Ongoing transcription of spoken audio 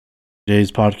Today's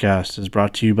podcast is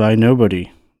brought to you by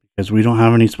nobody because we don't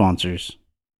have any sponsors.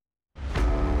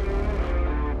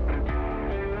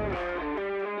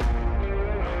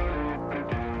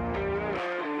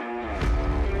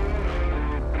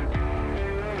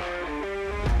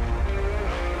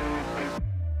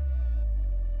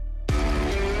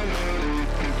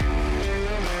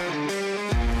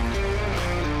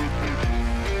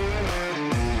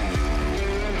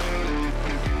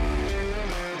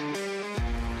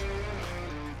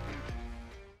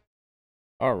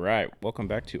 All right, welcome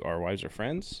back to Our Wives Are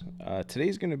Friends.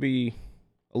 Today's going to be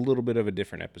a little bit of a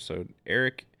different episode.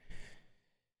 Eric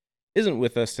isn't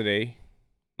with us today.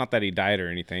 Not that he died or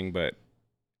anything, but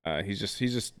he's just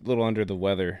a little under the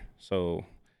weather. So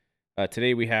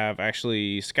today we have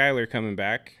actually Skylar coming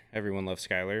back. Everyone loves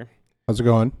Skylar. How's it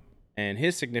going? And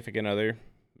his significant other,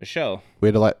 Michelle. We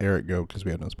had to let Eric go because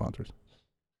we had no sponsors.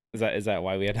 Is that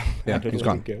why we had to Yeah, to he's let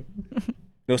gone. him go?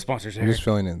 No sponsors, I'm Eric. just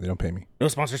filling in. They don't pay me. No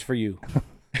sponsors for you.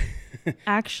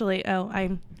 Actually,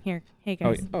 I'm here. Hey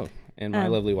guys. And my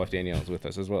lovely wife Danielle is with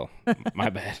us as well. My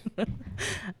bad.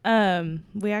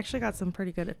 We actually got some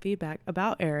pretty good feedback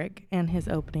about Eric and his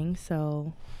opening.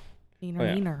 So,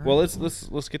 neener. Well,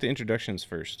 let's get the introductions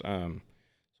first.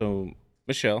 So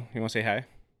Michelle, you want to say hi?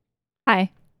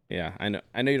 Hi. Yeah, I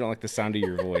know you don't like the sound of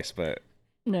your voice, but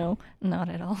No, not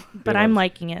at all. But I'm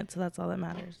liking it, so that's all that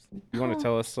matters. you want to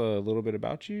tell us a little bit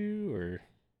about you, or?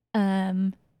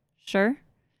 Sure.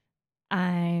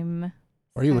 I'm.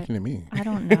 Why are you looking at me? I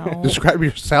don't know. Describe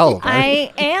yourself.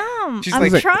 I am. She's I'm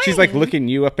like trying. she's like looking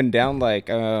you up and down, like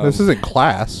This isn't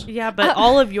class. Yeah, but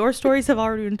all of your stories have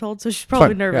already been told, so she's probably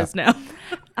fine, nervous now.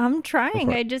 I'm trying.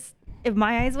 for it. I just. If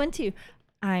my eyes went to,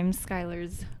 I'm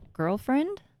Skylar's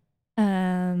girlfriend.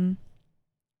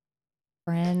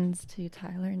 Friends to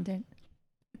Tyler and Dan.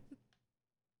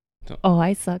 Oh,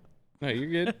 I suck. No, you're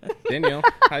good. Danielle,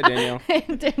 hi Danielle.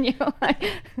 Danielle,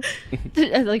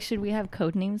 like, should we have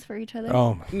code names for each other?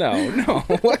 Oh, No,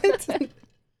 what?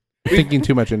 thinking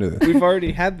too much into this. We've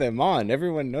already had them on.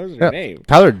 Everyone knows their name.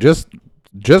 Tyler, just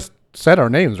said our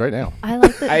names right now. I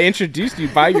like the. I introduced you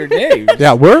by your name.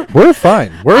 Yeah, we're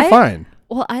fine. We're fine.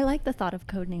 Well, I like the thought of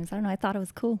code names. I don't know. I thought it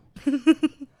was cool.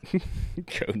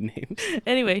 Code names.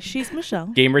 Anyway, she's Michelle.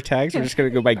 Gamer tags. We're just gonna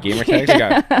go by gamer tags. We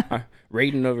got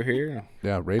Raiden over here.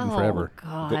 Yeah, Raiden Oh, forever.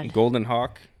 God. Golden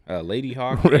Hawk, Lady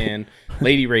Hawk, and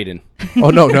Lady Raiden. Oh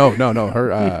no.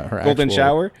 Her Golden actual,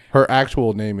 Shower. Her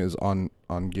actual name is on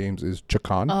games is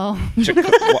Chakan. Oh,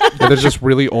 And there's this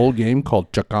really old game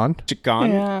called Chakan.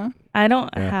 Chicken. yeah. I don't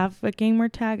Yeah. have a gamer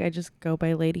tag. I just go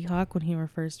by Lady Hawk when he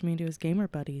refers to me to his gamer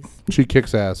buddies. She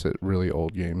kicks ass at really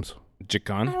old games.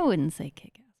 Chicken. I wouldn't say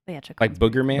kick ass. But yeah, check Like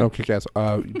Booger Man. No, kick ass.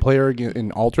 Play her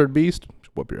in Altered Beast.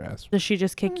 Whoop your ass. Does she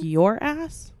just kick your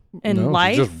ass in no,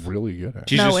 life? She's just really good at it.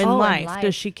 She's no, just- in Oh, in life. life.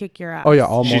 Does she kick your ass? Oh yeah,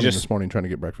 all She morning just- this morning trying to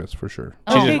get breakfast for sure.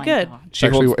 Okay, my good. God. She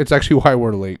holds, It's actually why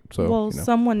we're late. So Well, you know.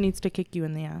 someone needs to kick you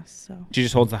in the ass. So she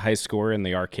just holds the high score in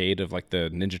the arcade of like the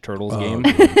Ninja Turtles Oh, game.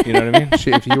 okay. You know what I mean?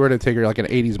 if you were to take her like an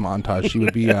 '80s montage, she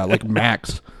would be like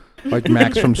Max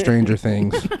from Stranger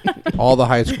Things. All the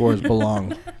high scores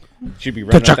belong She'd be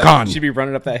running. Up Chakan. that, she'd be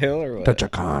running up that hill or what? to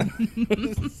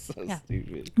Chakan. So Yeah.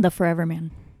 stupid. The Forever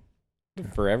Man.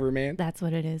 Forever Man. That's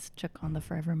what it is. Check on the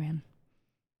Forever Man.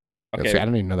 Yeah, Okay. see, I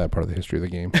don't even know that part of the history of the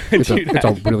game. It's Dude,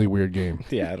 a really weird game.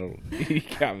 Yeah, I don't. You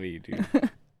got me, dude.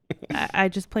 I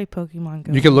just play Pokemon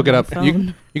Go. You can look on it my up.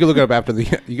 phone. You can look it up after the.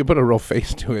 You can put a real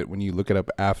face to it when you look it up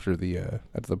after the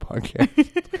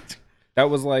podcast. That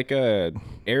was like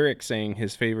Eric saying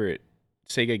his favorite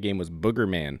Sega game was Booger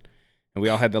Man, and we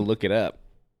all had to look it up.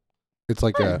 It's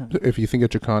like if you think of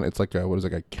Chakan, it's like what is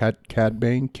it, like a Cad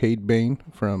Bane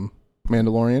from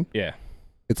Mandalorian. Yeah.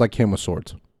 It's like him with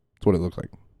swords. That's what it looks like.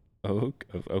 Oh,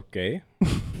 okay.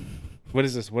 What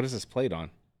is this? What is this played on?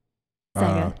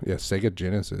 Sega. Yeah, Sega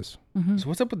Genesis. Mm-hmm. So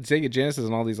what's up with Sega Genesis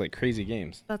and all these like crazy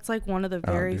games? That's like one of the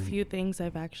Oh, very dude. few things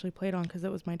I've actually played on because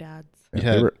it was my dad's.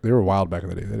 Yeah, Yeah. they were wild back in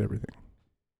the day. They had everything.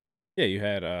 Yeah, you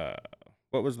had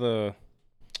what was the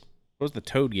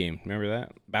Toad game? Remember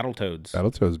that? Battletoads.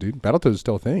 Battletoads, dude. Battletoads is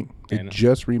still a thing. They I know.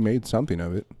 just remade something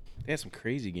of it. They had some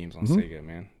crazy games on Mhm. Sega,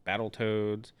 man.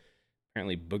 Battletoads.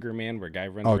 Apparently Booger Man, where a guy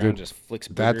runs Oh, around dude. and just flicks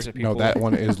boogers at people. That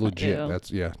one is legit. Ew.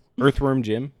 That's Earthworm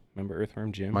Jim. Remember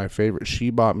Earthworm Jim? my favorite. She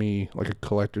bought me like a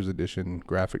collector's edition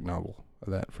graphic novel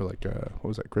of that for like what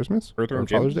was that, Christmas? Earthworm Or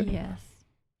Jim? Father's Day?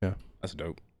 Yes. That's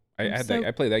dope. I I'm had so- that.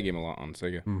 I played that game a lot on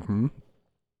Sega. Mm-hmm.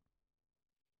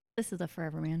 This is the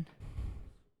Forever Man.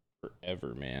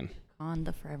 Forever, man. On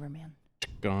the Forever Man.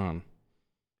 Gone.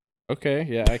 Okay,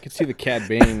 yeah, I could see the Cad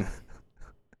Bane.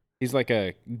 He's like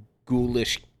a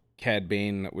ghoulish Cad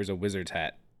Bane that wears a wizard's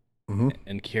hat.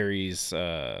 and carries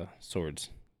swords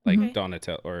like Okay.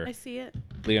 Donatello I or see it.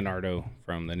 Leonardo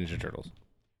from the Ninja Turtles.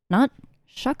 Not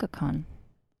Shaka Khan.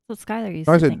 That's what Skylar used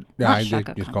I to said, think. yeah, Not I Shaka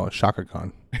did just Khan. call it Shaka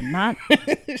Khan. Not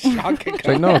Shaka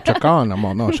Say no, Chakan. I'm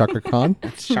all no Shaka Khan.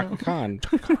 It's Shaka Khan.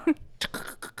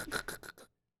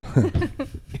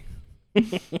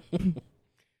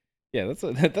 Yeah, that's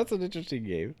an interesting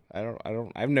game.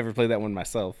 I've never played that one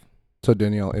myself. So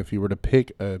Danielle, if you were to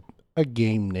pick a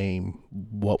game name,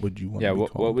 what would you want? Yeah, to be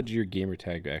what called? would your gamer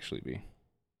tag actually be?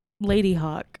 Lady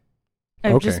Hawk.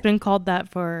 I've Okay. just been called that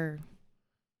for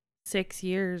 6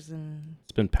 years, and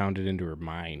It's been pounded into her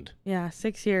mind. yeah,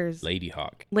 6 years. Lady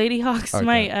Hawk. Lady Hawk's Okay.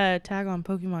 my tag on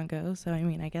Pokemon Go, so I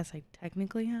mean, I guess I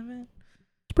technically have it.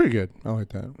 It's pretty good. I like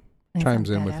that. That Chimes sounds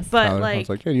in with badass. But, Tyler. I was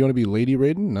like, hey, do you want to be Lady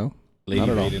Raiden? No. Lady Not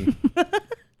at all. Raiden.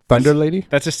 Thunder Lady?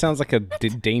 That just sounds like a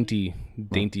dainty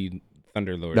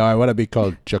Thunderlord. No, I want to be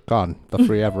called Chakan,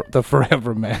 the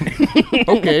forever man.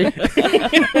 Okay.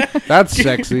 That's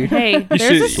sexy. Hey,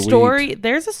 there's a should- story.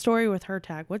 There's a story with her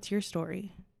tag. What's your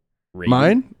story? Raiden.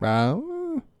 Mine?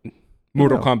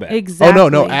 Mortal No. Kombat. Exactly. Oh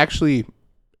no, actually,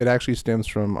 it actually stems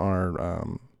from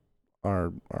our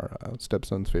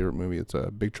stepson's favorite movie. It's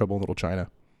Big Trouble in Little China.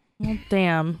 Well,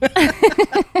 damn.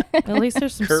 At least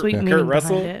there's some sweet Kurt meaning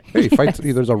Russell? behind it. Hey, he fights.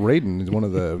 There's a Raiden. He's one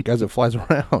of the guys that flies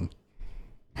around.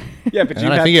 Yeah, but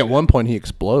And I think at one point he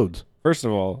explodes. first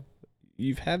of all,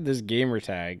 you've had this gamer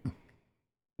tag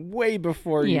way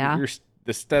before Yeah.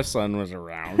 the stepson was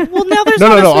around. Well, now there's No,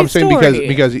 not no, a no. sweet I'm saying story.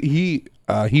 because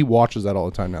he watches that all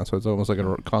the time now, so it's almost like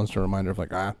a constant reminder of like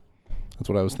that's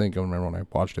what I was thinking. Remember when I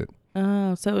watched it?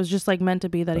 Oh, so it was just like meant to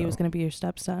be that he was Oh. going to be your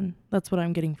stepson. That's what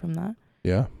I'm getting from that.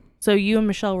 Yeah, So you and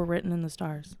Michelle were written in the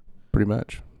stars. pretty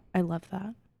much. I love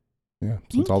that. Yeah,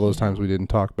 since all those times we didn't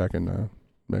talk back in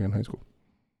high school.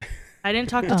 I didn't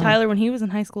talk to Oh. Tyler when he was in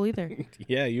high school either.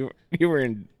 Yeah, you were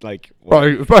in like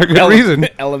what, Probably good reason.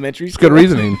 elementary It's school. good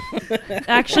reasoning.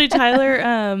 Actually,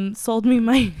 Tyler sold me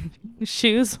my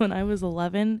shoes when I was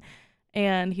 11,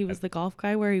 and he was the golf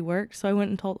guy where he worked. So I went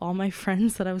and told all my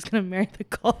friends that I was going to marry the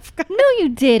golf guy. No, you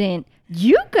didn't.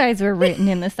 You guys were written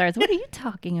in the stars. What are you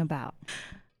talking about?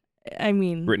 I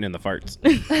mean, Written in the farts.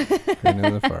 And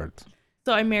in the farts.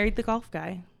 so I married the golf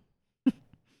guy.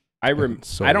 I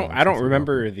So don't long since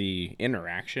remember the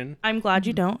interaction. I'm glad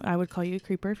you don't. I would call you a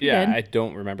creeper if you Yeah, did. I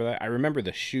don't remember that. I remember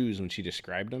the shoes when she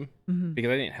described them Mhm. because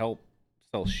I didn't help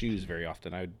sell shoes very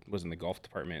often. I was in the golf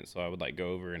department, so I would like go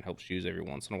over and help shoes every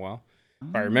once in a while.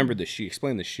 But I remembered the shoe.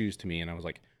 Explained the shoes to me, and I was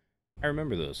like, I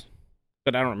remember those,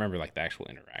 but I don't remember like the actual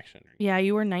interaction. Yeah,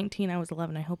 you were 19. I was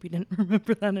 11. I hope you didn't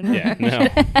remember that. Yeah,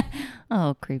 interaction. no,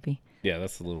 Oh, creepy. yeah,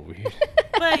 that's a little weird.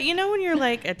 But you know when you're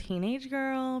like a teenage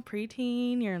girl,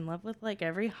 preteen, you're in love with like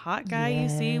every hot guy you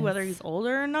see, whether he's Yes.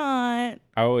 older or not.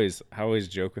 I always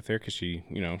joke with her because she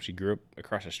grew up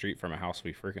across the street from a house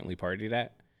we frequently partied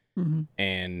at, Mhm.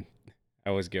 and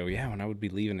I always go, yeah, when I would be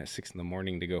leaving at 6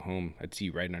 a.m. to go home, I'd see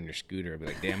you riding on your scooter. I'd be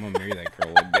like, damn, I'm gonna marry that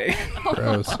girl one day.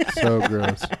 Gross. So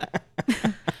gross.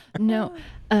 No,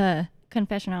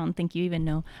 confession, I don't think you even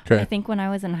know. Okay. I think when I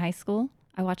was in high school,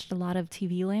 I watched a lot of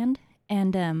TV Land,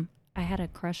 and I had a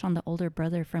crush on the older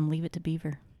brother from Leave It to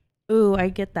Beaver. Ooh, I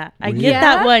get that. I Weird. get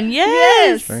that Yeah? one.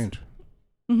 Yes. Strange.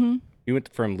 Mm-hmm. You went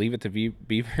from leave it to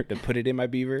beaver to put it in my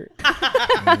beaver.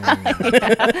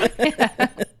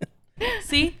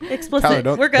 See, explicit.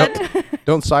 Tyler, We're good.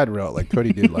 Don't side rail like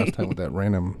Cody did last time with that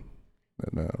random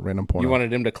porno. You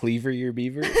wanted him to cleaver your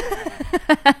beaver?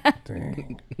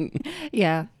 Dang.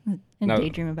 Yeah, and No.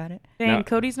 daydream about it. Dang, No.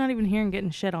 Cody's not even here and getting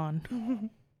shit on.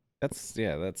 That's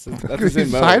his He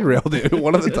MO. side railed it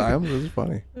one of the times. It was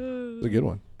funny. It was a good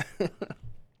one.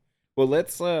 Well,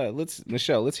 let's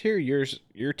Michelle, let's hear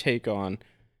your take on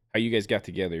how you guys got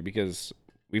together, because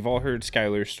we've all heard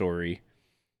Skylar's story,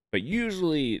 but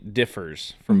usually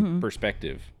differs from Mhm.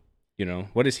 perspective. You know,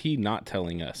 what is he not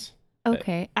telling us?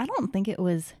 Okay, I don't think it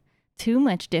was too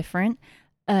much different.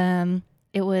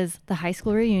 It was the high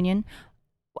school reunion.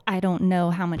 I don't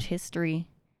know how much history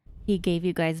he gave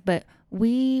you guys, but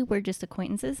we were just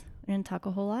acquaintances. We didn't talk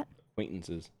a whole lot.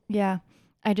 Acquaintances. Yeah,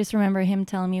 I just remember him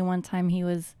telling me one time he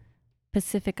was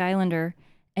Pacific Islander,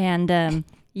 and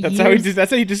That's how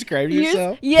you describe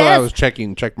yourself. Yes, So I was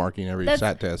check marking every That's-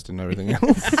 SAT test and everything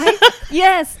else.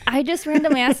 yes. I just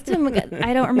randomly asked him.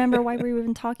 I don't remember why we were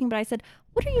even talking, but I said,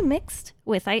 "What are you mixed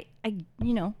with?" I,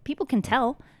 people can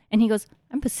tell. And he goes,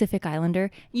 "I'm Pacific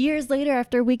Islander." Years later,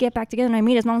 after we get back together and I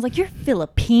meet his mom, I was like, "You're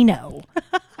Filipino."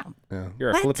 Yeah. You're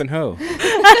a What? flippin' hoe.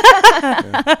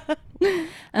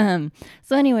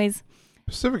 So, anyways,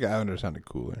 Pacific Islander sounded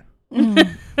cooler.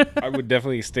 I would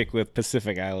definitely stick with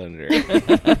Pacific Islander.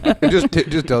 It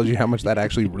just tells you how much that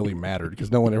actually really mattered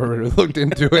because no one ever really looked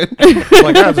into it.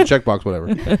 Like, it's a checkbox,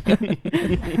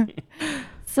 whatever.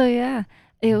 So yeah,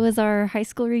 it was our high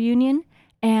school reunion,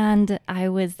 and I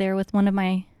was there with one of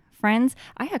my friends.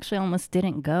 I actually almost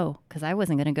didn't go because I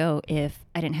wasn't gonna go if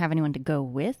I didn't have anyone to go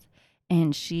with.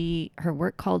 And her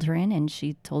work called her in, and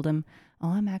she told him, "Oh,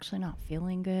 I'm actually not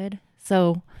feeling good."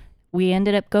 So we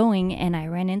ended up going, and I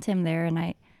ran into him there, and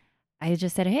I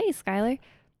just said, "Hey, Skylar,"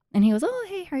 and he goes, "Oh,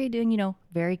 hey, how are you doing?"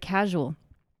 Very casual.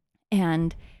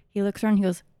 And he looks around, he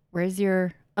goes, "Where's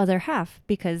your other half?"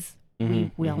 Because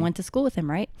we all went to school with him,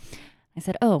 right? I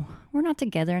said, "Oh, we're not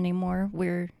together anymore.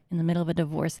 We're in the middle of a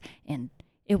divorce." And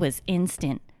it was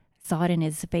instant. Saw it in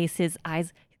his face. His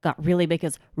eyes got really big. He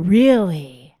goes,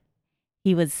 "Really?"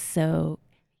 He was so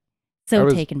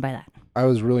taken by that. I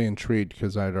was really intrigued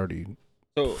because I'd already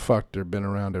So, fucked or been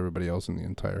around everybody else in the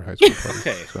entire high school party.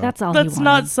 okay. So. That's all That's he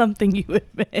not wanted. something you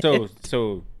admit.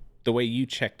 So the way you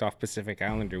checked off Pacific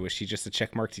Islander, was she just a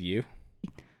check mark to you?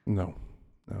 No,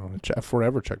 a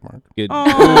forever check mark. Good.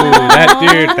 Aw.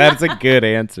 Dude, that's a good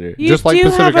answer. You Just like do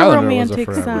Pacific have a Islander was a romantic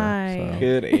forever, side. so.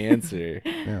 Good answer.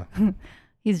 Yeah.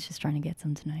 He's just trying to get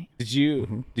some tonight. Did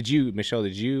you, Michelle,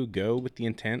 did you go with the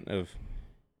intent of,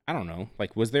 I don't know,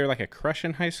 like, was there like a crush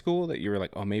in high school that you were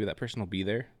like, oh, maybe that person will be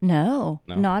there? No,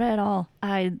 No? not at all.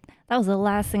 That was the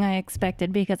last thing I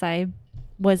expected because I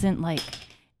wasn't like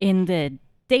in the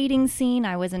dating scene.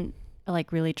 I wasn't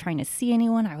like really trying to see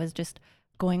anyone. I was just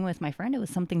going with my friend. It was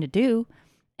something to do.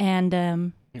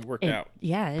 And It worked out.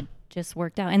 Yeah, it just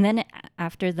worked out. And then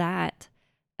after that,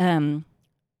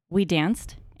 we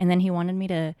danced, and then he wanted me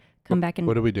to come back and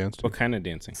What did we dance to? What kind of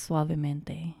dancing?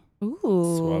 suavemente. Ooh.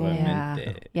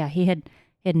 Suavemente. Yeah, he had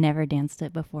never danced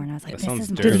it before, and I was like, That "This sounds is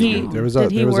my dirty. Did he? song." There was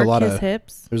did he a work lot his of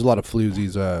hips? There's a lot of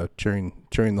floozies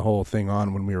cheering the whole thing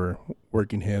on when we were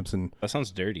working hips and That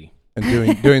sounds dirty.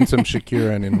 doing some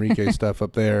Shakira and Enrique stuff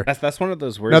up there. That's one of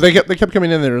those words. No, they kept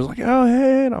coming in there. It was like, oh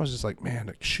hey, and I was just like, man,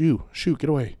 like, shoo, get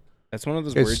away. That's one of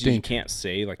those Guys words you stink. can't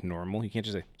say like normal. You can't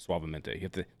just say suavemente. You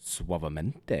have to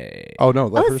suavemente. Oh no,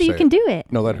 let Oh, her so say you can it. do it.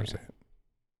 No, let her say it.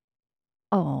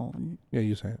 Oh, Yeah,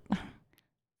 you say it.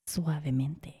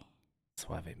 suavemente.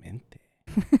 Suavemente.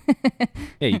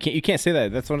 Yeah, you can't say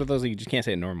that. That's one of those you just can't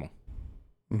say it normal.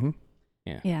 Mm-hmm.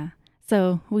 Yeah.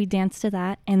 So we danced to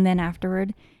that, and then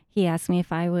afterward, he asked me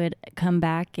if I would come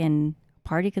back and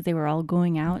party because they were all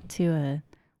going out to a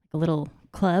little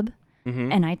club,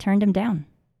 Mm-hmm. and I turned him down.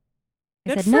 I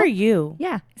Good said, for no. you.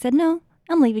 Yeah. I said, "No,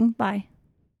 I'm leaving. Bye."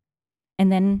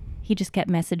 And then he just kept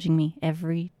messaging me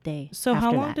every day. So how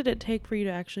after long that. did it take for you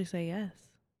to actually say yes?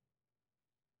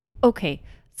 Okay.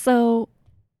 So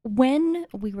when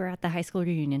we were at the high school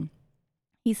reunion,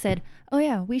 he said, "Oh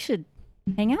yeah, we should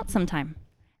hang out sometime."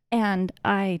 And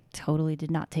I totally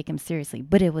did not take him seriously,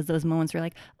 but it was those moments where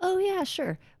like, "Oh yeah,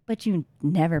 sure," but you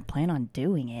never plan on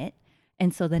doing it.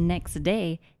 And so the next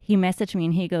day he messaged me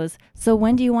and he goes, "So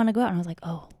when do you want to go out?" And I was like,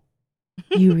 "Oh,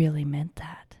 you really meant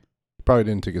that." Probably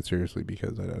didn't take it seriously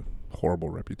because I had a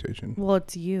horrible reputation. Well,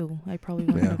 it's you. I probably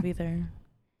wouldn't Yeah. have either.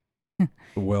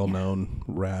 A well-known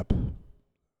rap.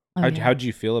 Oh, yeah. How'd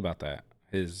you feel about that?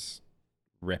 His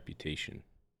reputation.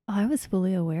 Oh, I was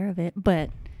fully aware of it,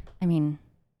 but I mean,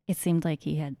 it seemed like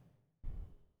he had,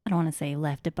 I don't want to say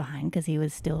left it behind because he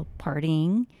was still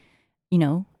partying,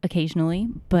 occasionally,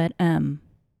 but I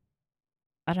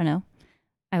don't know.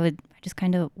 I just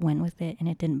kind of went with it and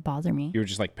it didn't bother me. You were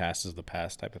just like past is the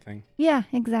past type of thing. Yeah,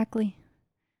 exactly.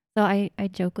 So I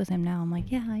joke with him now. I'm like,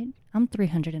 yeah, I'm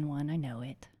 301. I know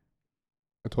it.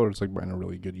 I told her it's like buying a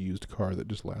really good used car that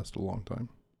just lasts a long time.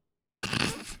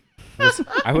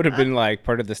 I would have been like,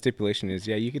 part of the stipulation is,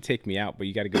 yeah, you could take me out, but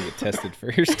you got to go get tested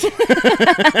first.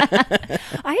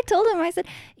 I told him, I said,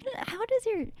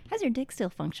 how's your dick still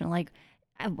function? Like,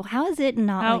 how is it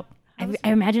not like,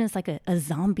 I imagine it's like a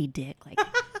zombie dick. Like,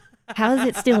 how is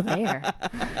it still there?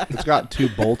 It's got 2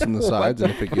 bolts in the sides,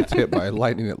 and if it gets hit by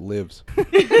lightning, it lives.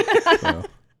 So,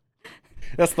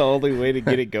 That's the only way to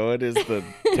get it going is to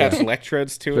attach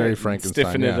electrodes to very it, Frankenstein.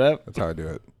 stiffen yeah, it up. That's how I do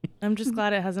it. I'm just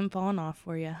glad it hasn't fallen off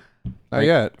for you. Not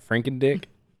yet. Frankendick.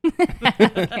 Dude,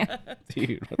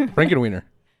 Frankenwiener.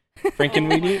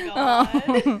 Frankenweenie?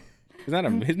 Oh.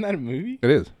 Isn't that a movie? It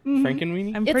is.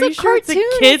 Frankenweenie? I'm It's pretty a sure cartoon.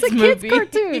 it's a kid's it's a movie. kid's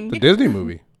cartoon. The Disney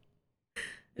movie.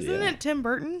 Isn't Yeah. it Tim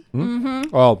Burton?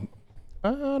 Mm-hmm. Well, I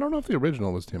don't know if the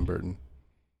original was Tim Burton.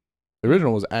 The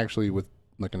original was actually with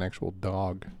like an actual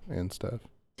dog and stuff.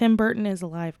 Tim Burton is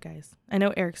alive, guys. I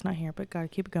know Eric's not here, but gotta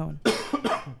keep it going.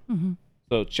 Mm-hmm.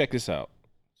 So check this out.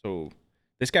 So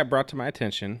this got brought to my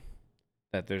attention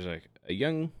that there's a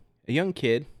young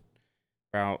kid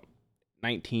about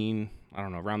 19, I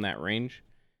don't know, around that range.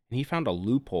 And he found a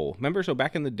loophole. Remember, so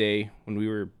back in the day when we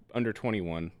were under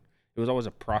 21, it was always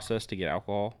a process to get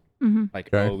alcohol. Mm-hmm.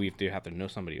 Like, Okay. we have to know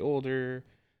somebody older.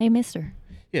 Hey, mister.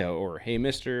 Yeah, or hey,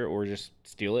 mister, or just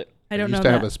steal it. I don't used know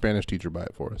to have that. a Spanish teacher buy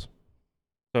it for us.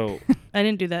 So I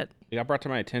didn't do that. it got brought to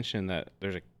my attention that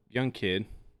there's a young kid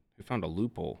who found a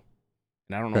loophole.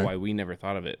 And I don't know Okay. why we never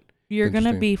thought of it. You're gonna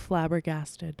Interesting. be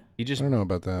flabbergasted. He I just don't know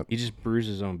about that. He just brews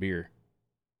his own beer.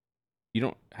 You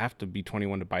don't have to be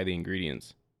 21 to buy the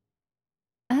ingredients.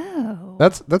 Oh.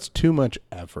 That's too much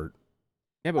effort.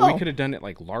 Yeah, but we Oh. could have done it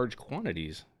like large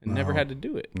quantities and never No. had to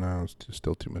do it. No, it's just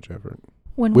still too much effort.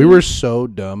 when We were so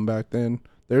dumb back then.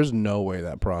 There's no way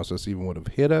that process even would have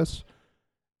hit us.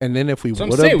 And then if we So I'm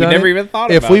would saying have we done never it, even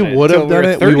thought if about we it. would until have done were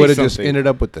it, we would have just 30-something. ended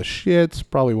up with the shits.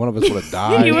 Probably one of us would have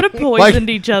died. You would have poisoned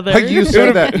each other. Like you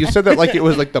said that. You said that like it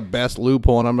was like the best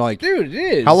loophole, and I'm like, Dude, it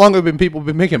is. how long have people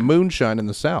been making moonshine in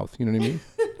the South? You know what I mean?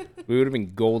 We would have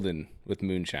been golden with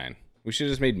moonshine. We should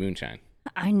have just made moonshine.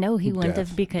 I know he wouldn't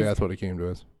have because That's what it came to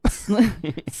us.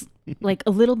 like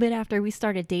a little bit after we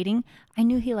started dating, I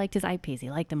knew he liked his IPAs.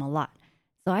 He liked them a lot.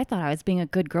 So I thought I was being a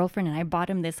good girlfriend, and I bought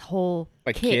him this whole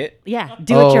Like kit? Yeah,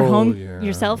 do it your Oh, home yeah,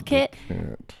 yourself the kit.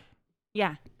 kit.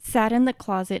 Yeah, sat in the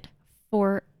closet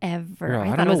forever. Girl, I I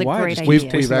don't thought it was know a why, great just idea.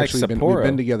 tasting We've like actually we've Sapporo.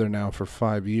 been together now for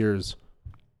 5 years.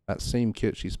 That same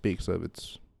kit she speaks of,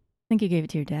 it's I think you gave it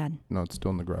to your dad.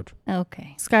 still in the garage.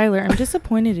 Okay. Skylar, I'm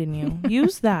disappointed in you.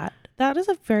 Use that. That is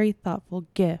a very thoughtful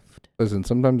gift. Listen,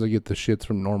 sometimes I get the shits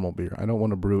from normal beer. I don't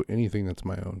want to brew anything that's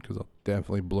my own because I'll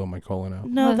definitely blow my colon out.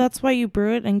 No, What? that's why you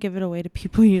brew it and give it away to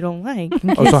people you don't like.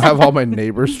 Oh, so I have all my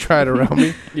neighbors try it around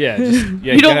me. Yeah,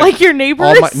 yeah. You don't like your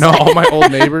neighbors? All my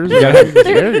old neighbors.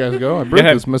 There you guys go. I brewed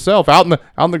have- this myself out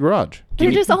in the garage. They're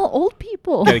Guinea- just all old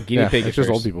people. Got a guinea Yeah, pig. it's at just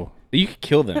old first. people. You could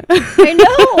kill them. I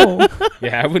know.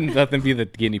 Yeah, I wouldn't let them be the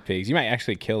guinea pigs. You might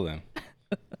actually kill them.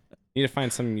 You need to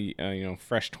find some,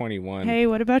 fresh 21. Hey,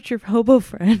 what about your hobo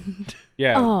friend?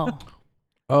 Yeah, Oh,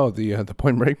 Oh, the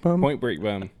Point Break bum. Point Break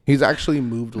bum. He's actually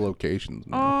moved locations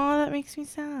now. Oh, that makes me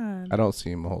sad. I don't see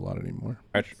him a whole lot anymore.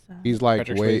 Patrick, Sad. He's like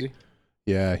Patrick way, Swayze?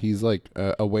 yeah, he's like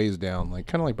a ways down, like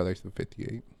kind of like by the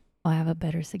 58. I have a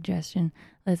better suggestion.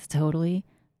 Let's totally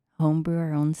homebrew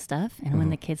our own stuff, and when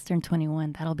Mhm. the kids turn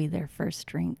 21, that'll be their first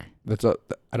drink.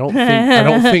 I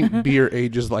don't think beer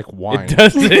ages like wine. It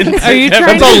doesn't. Are you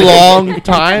trying That's a long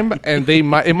time, and it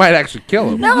might actually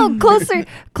kill them. No,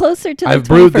 closer to the I've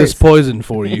brewed this 21st. poison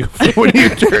for you for when you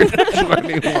turn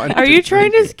 21. Are you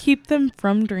trying drink to keep them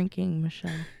from drinking,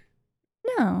 Michelle?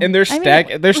 No, And they're I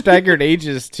mean, they're staggered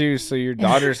ages too. So your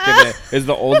daughter's is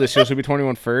the oldest. She'll be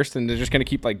 21 first, and they're just gonna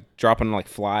keep like dropping like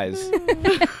flies.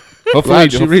 Hopefully,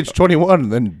 Glad she reached 21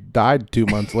 and then died 2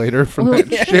 months later from Well,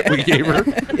 that shit we gave her.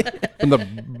 From the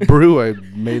brew I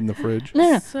made in the fridge.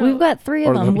 No, So- we've got 3 of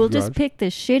Or the them. We'll just garage. pick the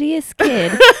shittiest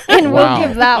kid, and Wow. we'll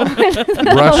give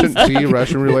that one.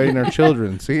 Russian relating our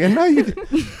children. See, and now you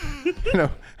know,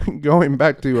 going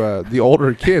back to the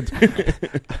older kids,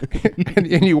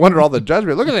 and you wonder all the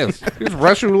judgment. Look at this. He's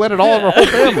Russian roulette all over our whole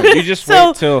family. You just So-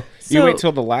 wait till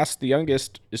so- the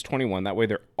youngest is 21. That way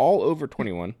they're all over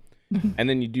 21. And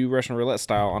then you do Russian roulette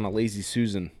style on a lazy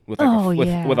Susan with like Oh, with,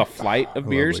 yeah. with a flight of love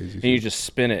beers, Lazy and you just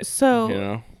spin it. So You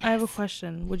know, I have a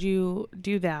question. Would you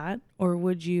do that, or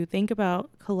would you think about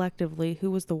collectively who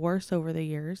was the worst over the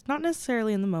years? Not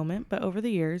necessarily in the moment, but over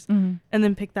the years, and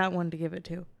then pick that one to give it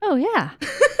to. Oh yeah.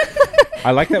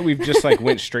 I like that we've just like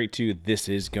went straight to this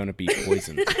is gonna be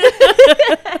poison.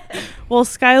 Well,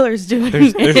 Skylar's doing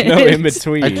There's it. no in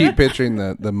between. I keep picturing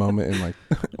the moment in like,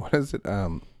 what is it?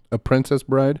 A Princess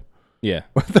Bride. Yeah.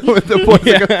 with the boys.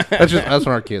 Yeah. That's just us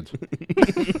and our kids.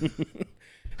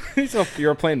 So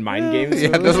you're playing mind games. Yeah,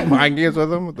 with does them? mind games with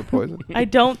them with the poison. I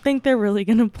don't think they're really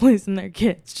gonna poison their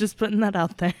kids. Just putting that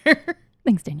out there.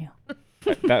 Thanks, Daniel.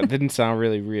 That didn't sound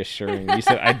really reassuring. You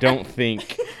said I don't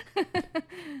think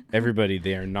everybody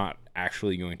they are not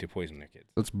actually going to poison their kids.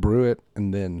 Let's brew it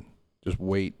and then just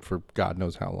wait for God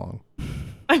knows how long.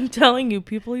 I'm telling you,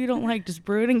 people you don't like, just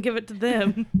brew it and give it to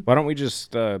them. Why don't we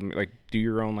just like do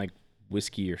your own like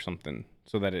whiskey or something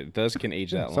so that it can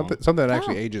age that long? Something that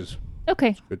actually ages.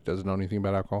 Okay. It doesn't know anything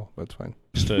about alcohol. That's fine.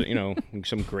 Just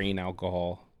some grain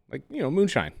alcohol, like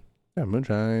moonshine. Yeah,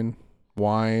 moonshine,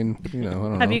 wine. I don't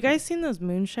know. Have you guys seen those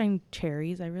moonshine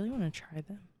cherries? I really want to try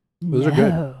them. Those are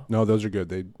good. No, those are good.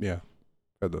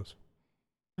 Had those.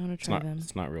 I want to It's try not. them.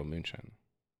 It's not real moonshine.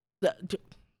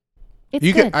 It's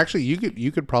You good. could actually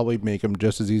you could probably make them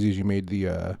just as easy as you made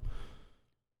the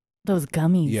Those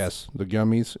gummies. the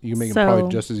gummies. You can make them So-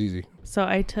 probably just as easy. So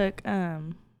I took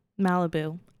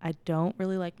Malibu. I don't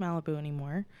really like Malibu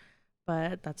anymore,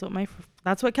 but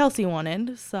that's what Kelsey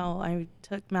wanted. So I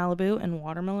took Malibu and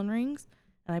watermelon rings,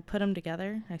 and I put them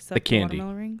together. I soaked the candy.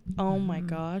 watermelon rings. Oh my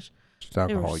gosh, It's they were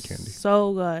alcoholic candy.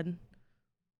 so good,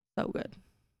 so good.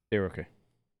 They were okay.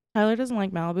 Tyler doesn't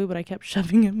like Malibu, but I kept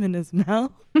shoving him in his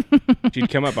mouth. She'd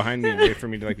come up behind me and wait for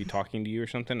me to like be talking to you or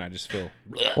something. I just feel.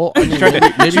 Well, I mean, Tried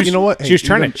to- maybe she was- you know what? she was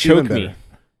trying to even choke better. me.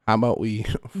 How about we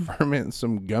ferment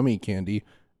some gummy candy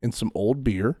in some old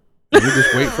beer? And we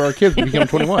just wait for our kids to become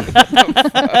 21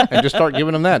 and just start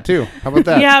giving them that too. How about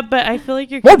that? Yeah, but I feel like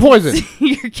your More kids would poison.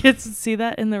 your kids would see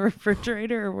that in the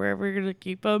refrigerator or wherever you're gonna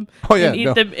keep them. Oh, yeah, and eat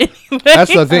no. them anyway.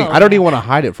 That's the thing. Oh, I don't even want to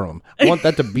hide it from them. I want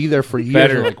that to be there for years.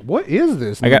 Better. They're like, what is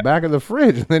this in I the got- back of the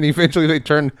fridge? And then eventually they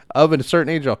turn of a certain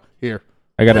age. Oh, here.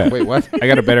 I got a Wait, what? I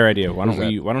got a better idea. Why What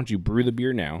is why don't you brew the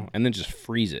beer now and then just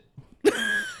freeze it?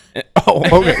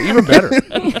 Oh, okay. Even better.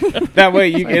 That way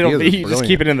you Ideas are you just brilliant.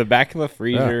 keep it in the back of the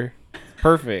freezer.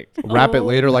 Perfect. Wrap it Oh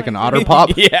later like my an otter pop.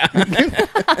 Yeah.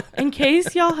 In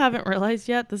case y'all haven't realized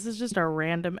yet, this is just a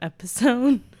random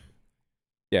episode.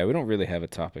 Yeah, we don't really have a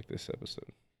topic this episode.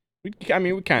 We kind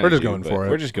of. We're just going for it.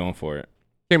 We're just going for it.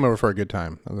 Came over for a good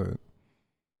time. That was it.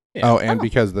 Yeah. Oh, and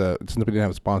because since we didn't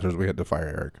have sponsors, we had to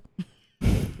fire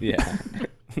Eric. Yeah.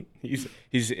 he's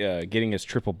getting his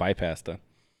triple bypass done.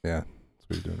 Yeah, that's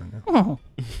what he's doing right now.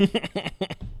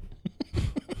 Oh.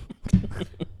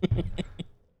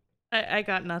 I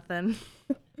got nothing.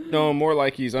 No, more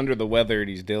like he's under the weather and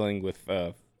he's dealing with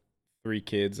 3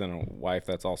 kids and a wife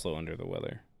that's also under the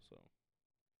weather.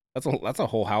 So that's a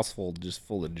whole household just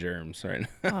full of germs right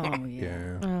now. Oh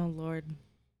yeah. Yeah. Oh Lord,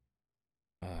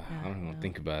 I don't even no.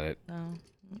 think about it. no.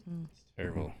 Mm-mm. It's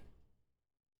terrible.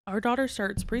 Our daughter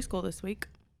starts preschool this week.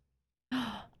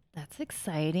 That's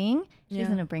exciting. She's Yeah.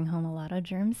 gonna bring home a lot of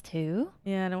germs too.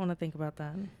 Yeah, I don't want to think about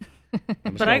that. I'm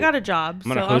just But I gonna- got a job, I'm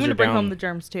gonna so hose I'm her gonna bring down. home the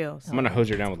germs too. So. I'm gonna hose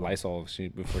her down with Lysol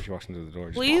before she walks into the door.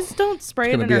 Just- Please don't spray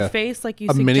it gonna in be her a- face like you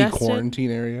A mini suggested.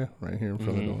 quarantine area right here in front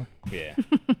of the Mhm. door. Yeah.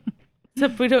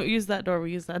 Except we don't use that door.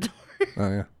 We use that door. Oh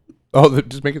yeah. Oh,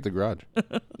 just make it the garage.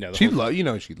 Yeah. She'd love,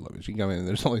 she'd love it. She'd come in and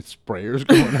there's only sprayers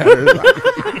going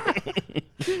at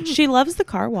her. She loves the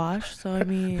car wash, so I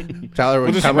mean, Tyler We'll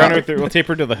would just come run her out. through. We'll tape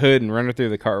her to the hood and run her through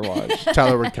the car wash.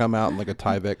 Tyler would come out in like a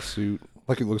Tyvek suit,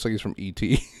 like it looks like he's from ET,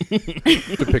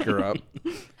 to pick her up.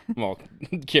 I'm all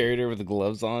carried her with the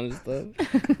gloves on and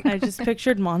stuff. I just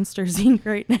pictured Monsters Inc.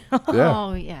 right now. Yeah.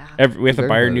 Oh yeah. We have to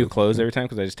buy her new Everybody. clothes every time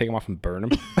because I just take them off and burn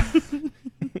them.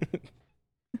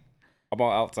 I'm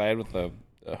all outside with a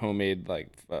homemade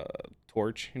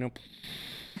torch, Oh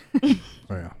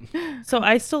yeah. So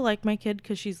I still like my kid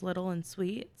because she's little and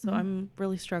sweet. So Mhm. I'm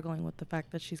really struggling with the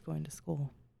fact that she's going to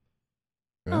school.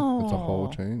 Yeah. It's a whole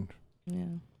Aw. change. Yeah.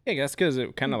 Yeah, that's because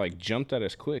it kind of like jumped at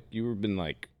us quick. You've been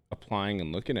like applying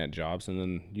and looking at jobs, and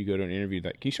then you go to an interview.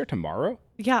 Like, can you start tomorrow?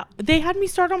 Yeah. They had me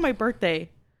start on my birthday.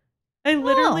 I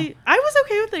literally, I was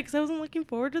okay with it because I wasn't looking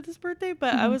forward to this birthday,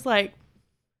 but I Mhm. was like,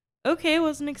 okay,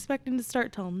 wasn't expecting to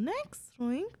start till next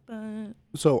week, but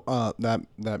So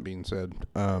that being said,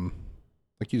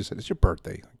 like you just said, it's your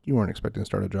birthday. You weren't expecting to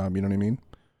start a job. You know what I mean?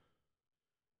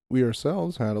 We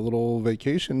ourselves had a little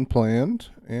vacation planned,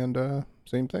 and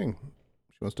same thing.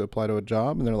 She wants to apply to a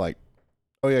job, and they're like,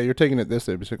 "Oh yeah, you're taking it this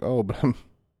day." She's like, "Oh, but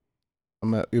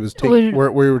it was Would-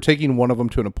 we were taking one of them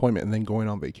to an appointment and then going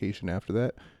on vacation after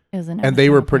that." Isn't And they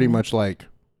were pretty much like,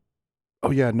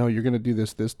 "Oh yeah, no, you're gonna do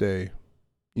this day.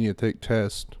 You need to take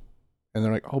test." And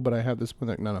they're like, "Oh, but I have this one."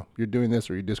 Like, no, you're doing this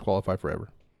or you disqualify forever.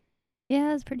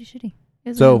 Yeah, it's pretty shitty.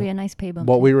 It's So, gonna be a nice pay bump.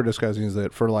 What too. we were discussing is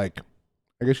that for like,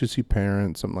 I guess you see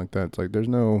parents, something like that. It's like there's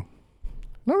not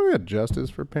really a justice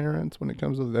for parents when it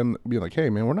comes to them being like, "Hey,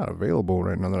 man, we're not available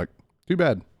right now." They're like, "Too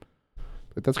bad,"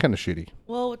 but that's kind of shitty.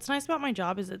 well, what's nice about my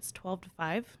job is it's 12 to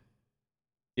 5.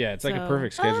 Yeah, it's like a So-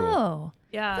 perfect schedule. Oh,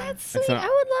 Yeah. that's It's sweet. not- I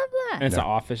would love that. And it's Yeah. an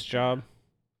office job.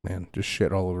 Man, just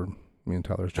shit all over me and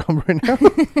Tyler's job right now.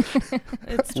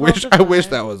 It's 12 to I wish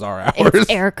 5. that was our hours. It's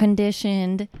air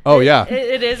conditioned. Oh yeah,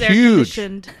 It is air Huge.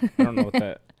 conditioned. I don't know what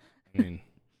that. I mean,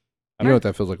 you know what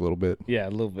that feels like a little bit. yeah, a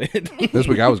little bit. This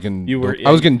week I was getting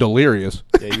I was getting delirious.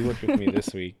 Yeah, you worked with me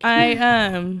this week.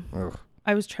 Ugh.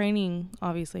 I was training,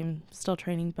 obviously I'm still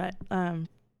training, but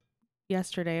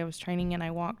yesterday I was training and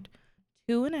I walked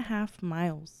 2.5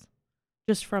 miles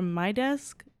just from my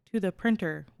desk to the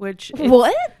printer, which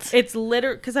What? it's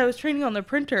literally because I was training on the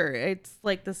printer. It's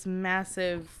like this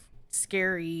massive,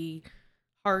 scary,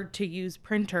 hard to use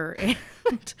printer,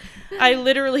 and I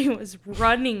literally was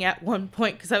running at one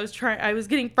point because I was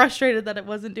getting frustrated that it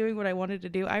wasn't doing what I wanted to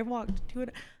do. I walked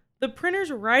The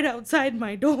printer's right outside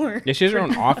my door. Yeah, she has her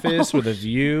own office with a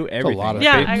view, everything. lot of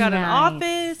Yeah, space. I got an Nice.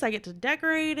 office. I get to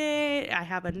decorate it. I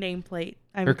have a nameplate.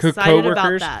 I'm Her excited about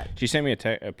coworkers. that. She sent me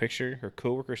a picture. Her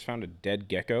coworkers found a dead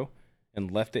gecko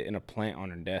and left it in a plant on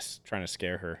her desk, trying to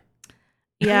scare her.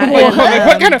 Yeah.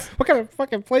 What kind of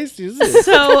fucking place is this?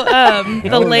 So the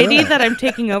Hell is lady that? that I'm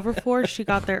taking over for, she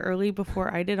got there early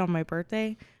before I did on my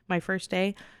birthday, my first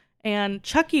day. And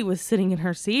Chucky was sitting in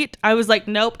her seat. I was like,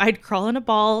 nope, I'd crawl in a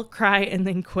ball, cry, and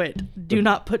then quit. Do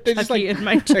not put They're Chucky just in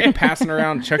my chair. like passing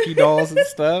around Chucky dolls and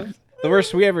stuff. The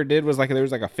worst we ever did was like there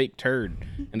was like a fake turd,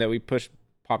 and that we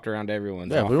popped around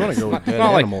everyone's. Yeah, we want to go with dead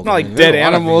not animals. Not I like mean, there's dead a lot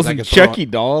of animals things and I could throw Chucky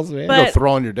dolls, man. But- go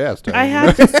throw on your desk. I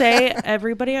have to say,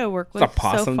 everybody I work with It's a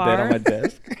possum so dead on far, my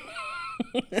desk.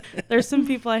 there's some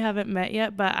people I haven't met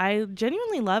yet, but I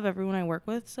genuinely love everyone I work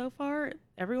with so far.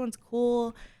 Everyone's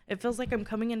cool. It feels like I'm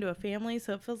coming into a family,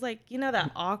 so it feels like, you know,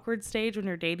 that awkward stage when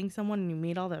you're dating someone and you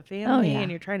meet all the family yeah.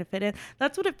 and you're trying to fit in.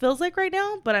 That's what it feels like right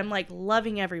now, but I'm like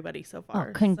loving everybody so far.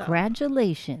 Oh, so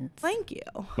congratulations. thank you.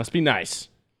 Must be nice.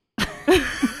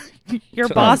 Your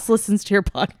So- boss listens to your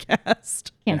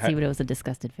podcast. Can't see, but it was a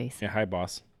disgusted face. Yeah, hi,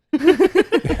 boss.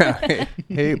 Yeah,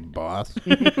 hey, boss.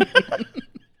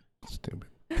 Stupid.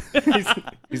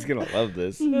 He's gonna love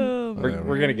this. Oh,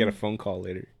 We're gonna get a phone call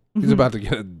later. He's about to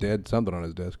get a dead something on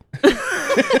his desk.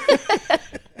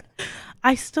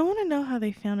 I still want to know how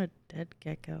they found a dead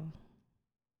gecko.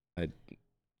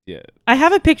 Yeah. I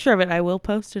have a picture of it. I will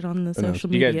post it on the I know. social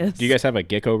Do media. you guys have a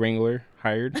gecko wrangler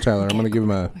hired? Tyler, I'm going to give him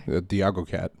a Diago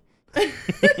cat.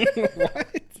 What?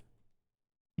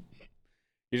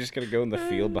 You're just gonna go in the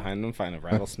field behind him, find a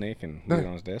rattlesnake, and leave it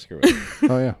on his desk, or what?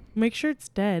 Oh, yeah, Make sure it's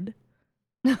dead.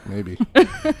 maybe.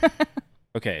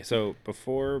 Okay, so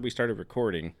before we started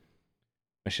recording,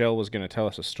 Michelle was gonna tell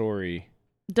us a story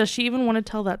Does she even want to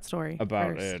tell that story?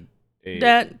 about first?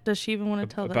 a Does she even want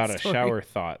to tell about that a story? shower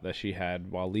thought that she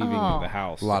had while leaving Oh. the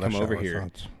house A lot to of come over shower here.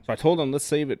 thoughts. So I told him let's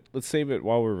save it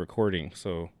while we're recording.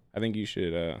 So I think you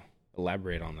should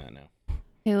elaborate on that now.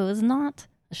 It was not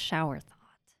a shower thought.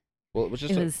 Well, it was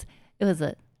just It was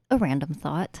a random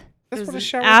thought. that's It what a was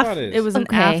shower an thought is. It was an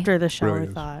Okay. after the shower Really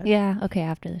is. thought. Yeah, okay,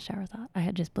 after the shower thought. I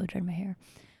had just blow dried my hair.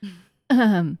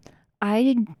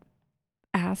 I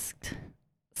asked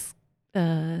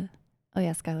oh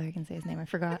yeah, Skylar, I can say his name. I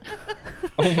forgot.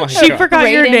 Oh my She god. forgot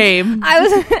your Raiden. name. I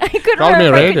couldn't Call me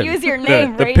remember if I could Raiden. use your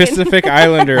name, the Raiden. Pacific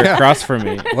Islander Yeah. across from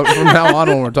me. Look, from now on,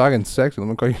 when we're talking sex, let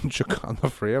me call you Chakana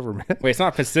Forever Man. Wait, it's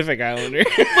not Pacific Islander.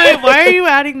 Wait, why are you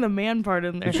adding the man part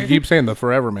in there? You keep saying the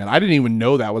Forever Man. I didn't even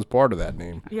know that was part of that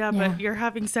name. Yeah, Yeah. but you're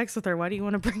having sex with her. Why do you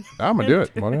want to bring I'm going to do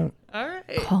it. Why not? All right.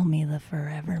 Call me the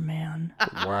Forever Man.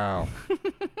 Wow.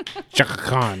 Chaka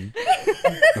Khan.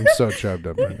 I'm so chubbed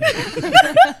up right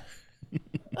now.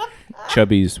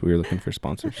 Chubbies, we were looking for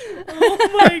sponsors. Oh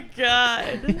my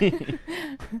god. Give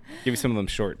you some of them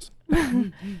shorts.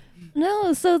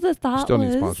 No, so the thought Still need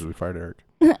was sponsors. We fired Eric.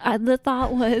 the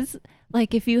thought was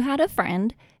like if you had a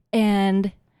friend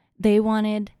and they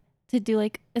wanted to do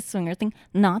like a swinger thing,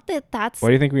 not that that's Why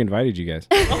do you think we invited you guys?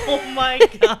 Oh my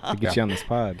To god. get you on this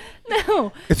pod.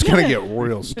 no. It's going to get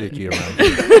real sticky around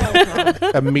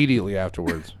here. Immediately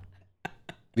afterwards.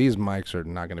 These mics are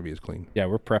not going to be as clean. Yeah,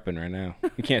 we're prepping right now.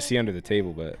 You can't see under the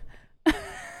table, but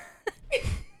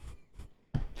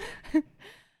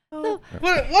What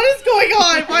is going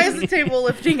on? Why is the table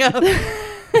lifting up?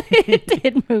 It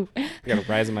did move. I got a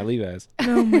rise in my Levi's.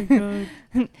 Oh my god.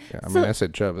 Yeah, I mean, So- I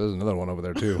said Chubb. There's another one over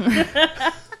there, too.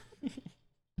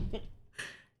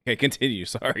 Okay, continue.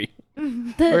 Sorry.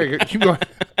 The, Okay, keep going.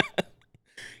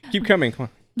 Keep coming. Come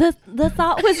on. the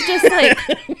thought was just like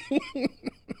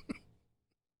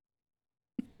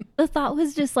the thought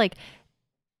was just like,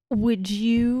 would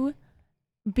you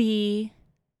be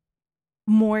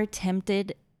more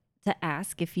tempted to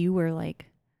ask if you were like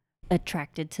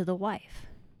attracted to the wife?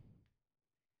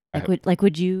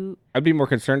 Would you I'd be more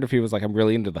concerned if he was like, I'm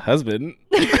really into the husband.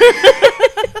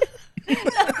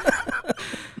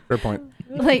 Fair point.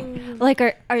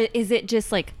 is it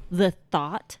just like the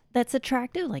thought that's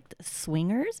attractive, like the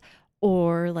swingers,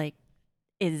 or like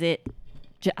is it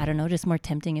I don't know, just more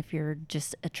tempting if you're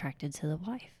just attracted to the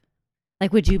wife?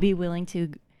 Like, would you be willing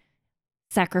to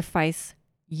sacrifice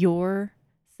your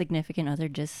significant other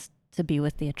just to be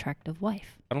with the attractive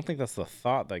wife? I don't think that's the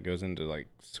thought that goes into like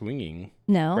swinging,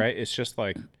 No, right? It's just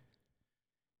like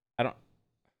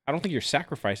I don't think you're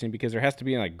sacrificing because there has to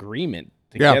be an agreement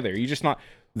Yeah. together. You just not.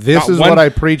 This Not is one- what I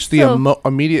preach the So-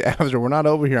 immediate after. We're not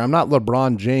over here. I'm not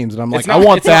LeBron James, and I'm like, It's not- I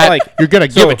want it's not that. like- You're going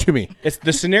to So- give it to me. It's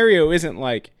the scenario isn't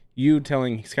like you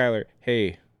telling Skylar,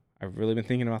 "Hey, I've really been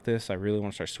thinking about this. I really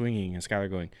want to start swinging," and Skylar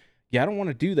going, yeah, I don't want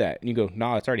to do that. And you go,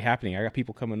 nah, it's already happening. I got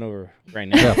people coming over right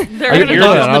now. They're I gonna didn't knock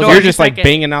know that. on I the was door You're in a just like second.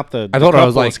 banging out the I thought I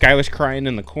was couple, like- Skylar's crying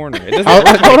in the corner. It doesn't I work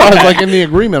thought I like was that. like in the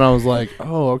agreement. I was like,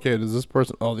 oh, okay. Does this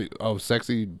person? Oh,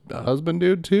 sexy husband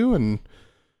dude too? And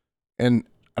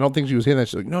I don't think she was hearing that.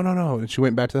 She's like, no. And she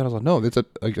went back to that. I was like, no, it's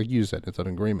like you said, it's an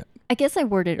agreement. I guess I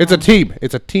worded It's a wrong. team.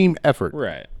 It's a team effort.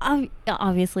 Right.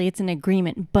 Obviously, it's an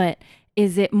agreement, but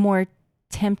is it more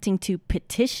tempting to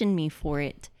petition me for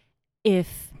it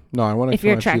if No, I want If to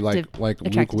you're actually like attracted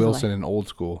Luke to Wilson in Old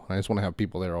School. I just want to have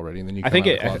people there already, and then you. I Come think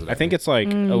out of the closet I at think me. it's like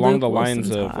Mm, along Luke the lines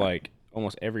Wilson's of hot. like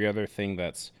almost every other thing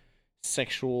that's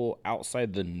sexual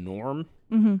outside the norm,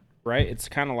 mm-hmm. right? It's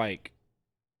kind of like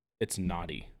it's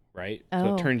naughty, right? So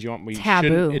Oh, it turns you on. Well,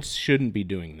 taboo. It shouldn't be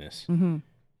doing this. Mm-hmm.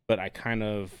 But I kind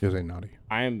of, He was a naughty.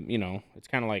 I'm, it's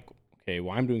kind of like, okay,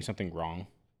 well, I'm doing something wrong.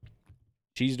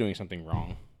 She's doing something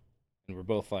wrong, and we're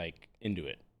both like into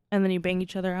it. And then you bang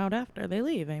each other out after they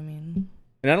leave. I mean,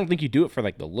 And I don't think you do it for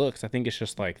like the looks. I think it's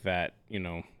just like that,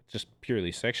 just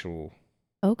purely sexual.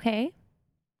 Okay.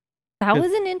 That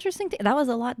was an interesting thing. That was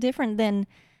a lot different than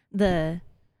the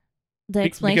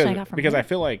explanation I got from because him. I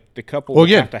feel like the couple. Well, would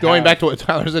again, have to going have- back to what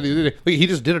Tyler said, he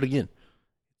just did it again.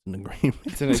 It's an agreement.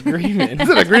 it's an agreement. It's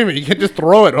an agreement. You can't just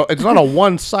throw it. It's not a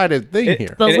one-sided thing It-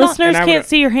 here. the And listeners I would- can't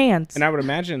see your hands. And I would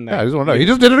imagine that. Yeah, I just want to know. He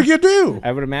just did it again too.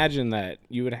 I would imagine that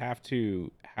you would have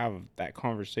to have that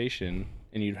conversation,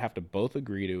 and you'd have to both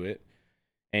agree to it,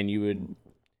 and you would.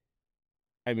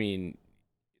 I mean,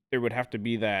 there would have to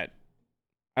be that.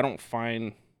 I don't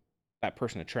find that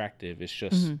person attractive. It's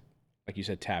just Mhm. like you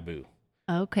said, taboo.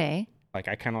 Okay. Like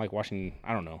I kind of like watching.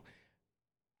 I don't know.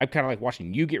 I kind of like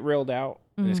watching you get railed out,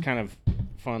 and it's Mhm. kind of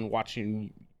fun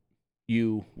watching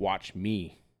you watch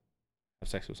me have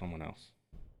sex with someone else.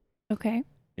 Okay.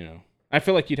 I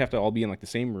feel like you'd have to all be in like the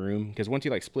same room because once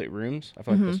you like split rooms, I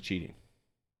feel like that's cheating.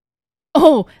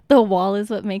 Oh, the wall is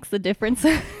what makes the difference.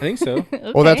 I think so.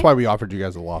 Well, that's why we offered you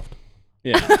guys a loft.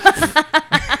 Yeah.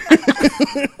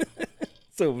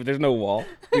 So there's no wall.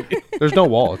 There's no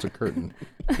wall. It's a curtain.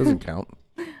 It doesn't count.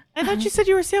 I thought you said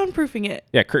you were soundproofing it.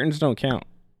 Yeah, curtains don't count.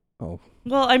 Oh.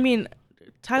 Well, I mean,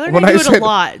 Tyler When didn't I do it said- a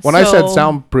lot. When I said so-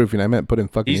 soundproofing, I meant put in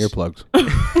fucking He's- earplugs.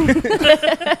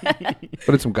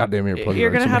 Put in some goddamn earplugs.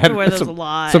 You're gonna Some have to head- wear those some, a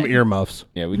lot. Some earmuffs.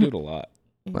 Yeah, we do it a lot.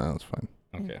 No, that's fine.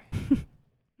 Okay.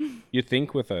 You'd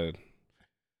think with a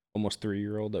almost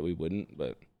 3-year-old that we wouldn't,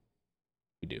 but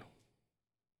we do.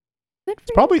 Good for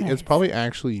It's probably you it's guys. probably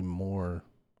actually more.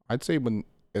 I'd say when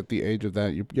at the age of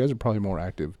that, you guys are probably more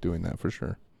active doing that for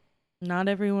sure. Not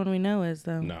everyone we know is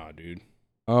though. Nah, dude.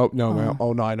 Oh no, man. Oh.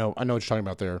 Oh no, I know what you're talking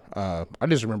about there. I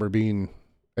just remember being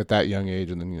at that young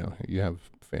age, and then you have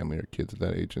family or kids at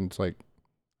that age, and it's like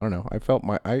I don't know. I felt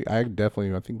I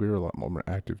definitely I think we were a lot more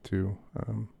active too.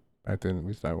 Back then, at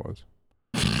least I was.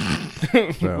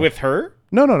 So. With her?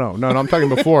 No. I'm talking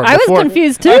before. I was before,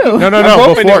 confused too. No. I'm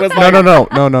hoping Before, it was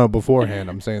like- no. Beforehand,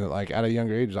 I'm saying that like at a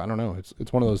younger age, I don't know.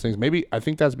 It's one of those things. Maybe I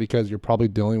think that's because you're probably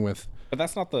dealing with But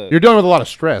that's not the. you're dealing with a lot of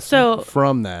stress. So-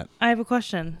 from that, I have a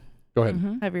question. go ahead.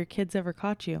 Mhm. Have your kids ever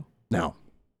caught you? No.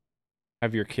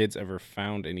 Have your kids ever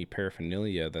found any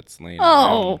paraphernalia that's laying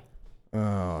Oh.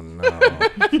 around?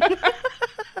 Oh no.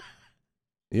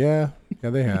 yeah,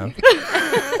 they have.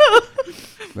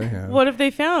 They have. What have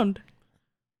they found?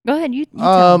 Go ahead. You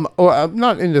tell me. Well, I'm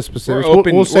not into specifics. We're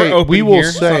open- we'll say we're open we will here.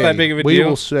 It's not say that big of a we deal.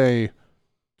 will say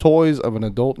toys of an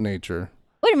adult nature.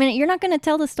 Wait a minute. You're not going to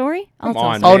tell the story? I'll Come tell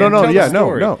on, the Oh story. man. no, Tell the yeah,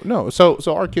 story. no.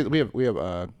 So our kids, we have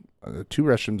 2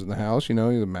 restrooms in the house. The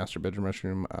master bedroom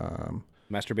restroom,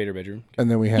 Masturbator bedroom. and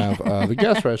then we have the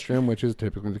guest restroom, which is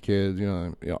typically the kids.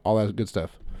 All that good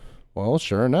stuff. Well,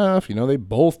 sure enough, they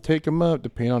both take them up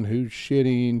depending on who's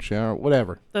shitting, shower,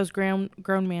 whatever. Those grown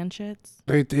man shits.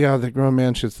 The grown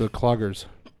man shits, the cloggers.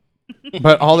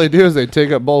 But all they do is they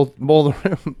take up both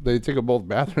they take up both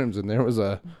bathrooms, and there was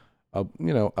a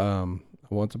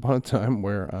once upon a time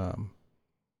where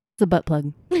It's a butt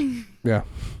plug. yeah,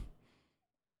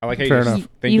 I like how Fair you just enough.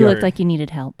 think You you're- looked like you needed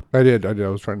help. I did. I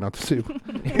was trying not to see.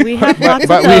 We have lots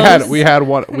But of those. we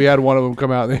had one of them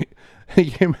come out. And he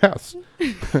came out.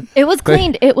 It was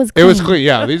cleaned. It was It clean. was clean.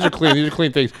 Yeah, these are clean. These are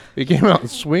clean things. He came out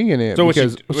swinging it So what you-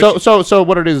 because what so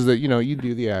what it is that you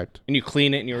do the act. and you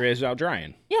clean it and you realize it's out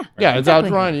drying. Yeah. Yeah, it's out Exactly.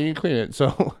 drying and you clean it.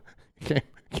 So he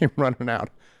came running out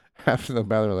after the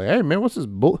bathroom like, hey man, what's this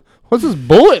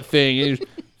bullet thing? And he's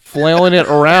flailing it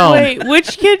around. Wait,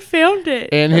 which kid found it?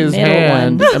 In The his middle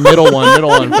hand, one. a middle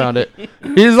one found it.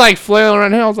 He's like flailing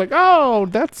around. I was like, "Oh,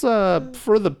 that's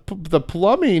for the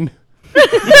plumbing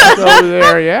over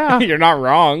there." Yeah, You're not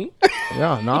wrong.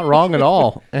 yeah, not wrong at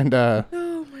all. And Oh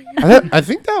my I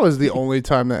think that was the only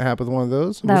time that happened with one of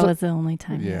those. That it? was the only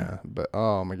time. Yeah, but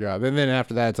oh my god. And then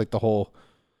after that, it's like the whole.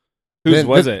 Whose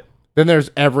was it? Then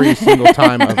there's every single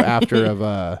time of after of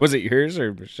Was it yours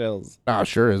or Michelle's? Oh,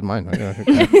 sure is mine.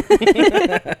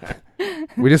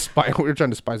 we were trying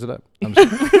to spice it up.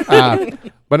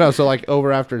 But no, so like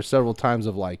over after several times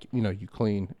of like, you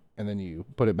clean and then you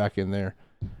put it back in there.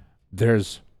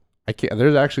 There's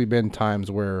actually been times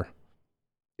where,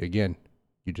 again,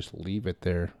 you just leave it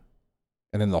there,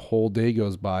 and then the whole day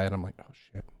goes by, and I'm like, oh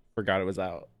shit, Forgot it was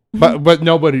out. but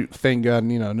nobody, thank God,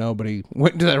 nobody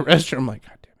went to that restroom. I'm like,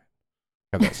 god damn it,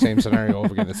 I have that same scenario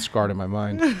over again. It's scarred in my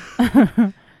mind.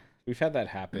 We've had that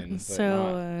happen. But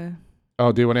So,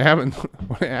 Oh, dude, when it happens,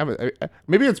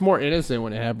 maybe it's more innocent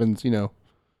when it happens,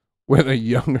 with a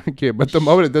younger kid. But the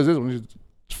moment it does this, when you're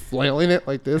flailing it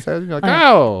like this, you're like,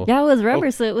 oh. Yeah, it was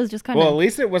rubber, so it was just kind of. well, at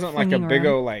least it wasn't like a flinging big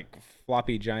around. old like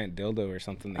floppy giant dildo or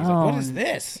something. He's like, what is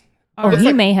this? Oh, looks he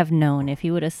like- may have known if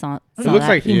he would have saw. It looks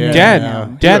like he may have Dad-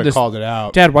 known. Dad this- called it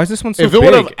out. Dad, why is this one so If it big?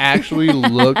 would have actually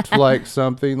looked like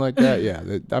something like that, yeah,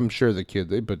 I'm sure the kid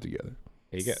they put together.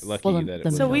 You get lucky Well, that it the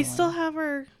was so we middle still one. have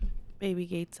our baby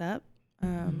gates up,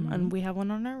 Mhm. and we have one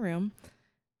on our room.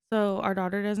 So our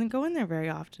daughter doesn't go in there very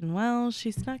often. Well, she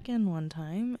snuck in one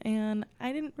time, and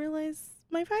I didn't realize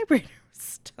my vibrator was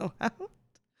still out.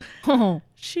 Oh,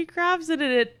 She grabs it,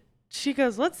 and she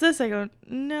goes, "What's this?" I go,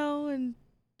 "No," and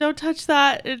don't touch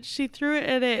that. And she threw it,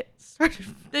 and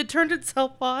it turned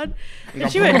itself on.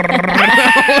 And she went.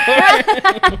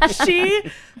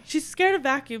 She's scared of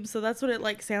vacuums, so that's what it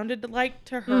like sounded like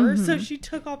to her. So Mhm. she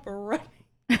took off running.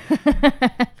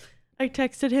 I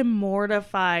texted him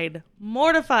mortified.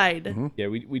 Mhm. Yeah,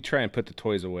 we try and put the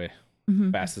toys away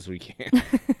Mhm. fast as we can.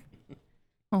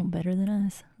 Oh, better than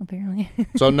us, apparently.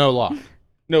 So no lock.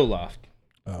 No loft.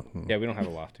 Oh, Yeah, we don't have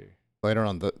a loft here. Later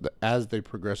on, as they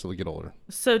progressively get older.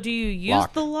 So do you use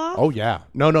Lock. the lock? Oh yeah,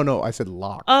 no. I said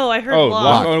lock. Oh, I heard Oh, lock.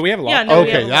 loft. Oh, we have a loft. Yeah, no, we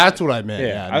okay, have a that's what I meant.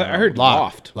 Yeah, Yeah, I heard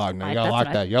loft. Lock. No, you Like, gotta that's lock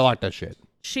what that. You gotta lock that shit.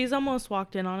 She's almost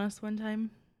walked in on us one time.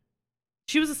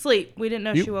 She was asleep. We didn't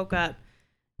know You- she woke up.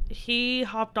 He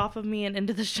hopped off of me and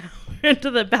into the shower, into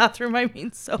the bathroom. I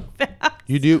mean, so fast.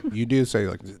 You do say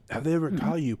like, have they ever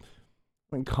caught you?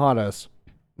 When caught us,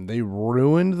 they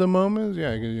ruined the moments.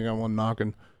 Yeah, because you got one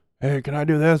knocking. Hey, can I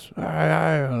do this?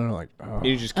 I don't know, like, oh.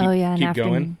 You just keep, Oh yeah, keep an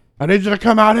going. I need you to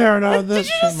come out here and Did this.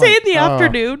 you just I'm say like, in the oh.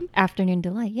 afternoon? afternoon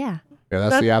delight. Yeah. Yeah,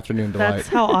 that's the afternoon delight. That's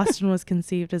how Austin was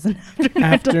conceived as an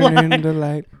afternoon,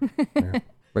 delight. delight.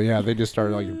 But yeah, they just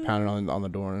started like pounding on the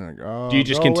door and like, oh. Do you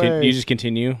just go continue? away. You just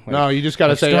continue? Like, No, you just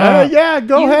gotta like, say, stop. yeah,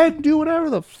 go ahead and do whatever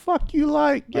the fuck you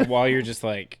like. like, while you're just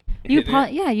like. You hitting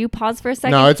it? Yeah, you pause for a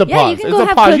second. No, it's a yeah, pause. You can It's go a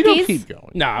have pause. You cookies. don't keep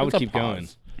going. No, I would It's a keep going.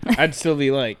 pause. I'd still be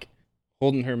like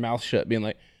holding her mouth shut, being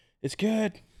like, "It's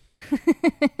good.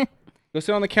 Go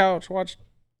sit on the couch, watch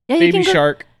Yeah, you Baby can go,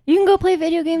 Shark. You can go play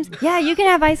video games. Yeah, you can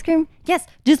have ice cream. Yes,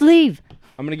 just leave.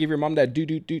 I'm gonna give your mom that do."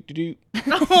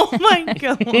 Oh my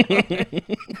god.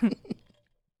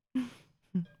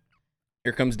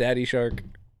 Here comes Daddy Shark.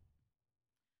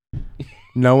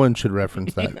 No one should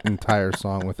reference that entire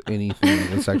song with anything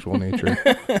of a sexual nature.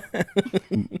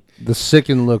 The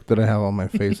sickened look that I have on my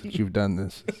face that you've done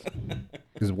this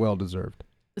is well deserved.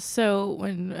 So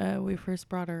when we first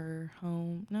brought her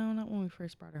home, no, not when we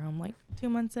first brought her home, like 2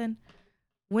 months in,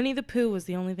 Winnie the Pooh was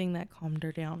the only thing that calmed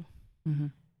her down. Mm-hmm.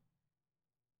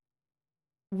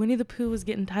 Winnie the Pooh was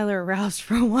getting Tyler aroused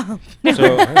for a while.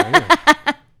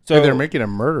 So, Hey, they're making a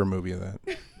murder movie of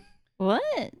that. What?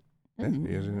 Yeah, you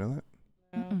guys didn't know that?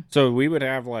 Mm-mm. so we would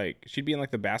have like she'd be in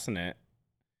like the bassinet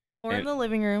Or in And- the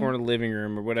living room. or in the living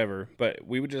room or whatever, but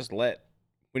we would just let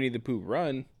Winnie the Pooh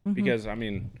run Mhm. because I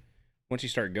mean, once you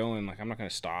start going, like I'm not gonna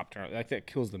stop. Like that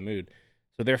kills the mood.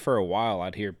 So there for a while,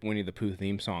 I'd hear Winnie the Pooh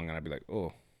theme song and I'd be like,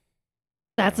 oh.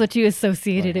 That's what you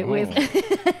associated it with.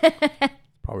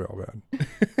 Probably all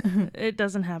bad. It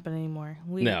doesn't happen anymore.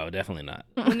 No, definitely not.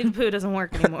 Winnie the Pooh doesn't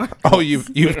work anymore. Oh, you've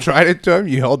tried it to him?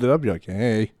 You held it up? You're like,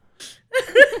 hey.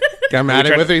 Come at it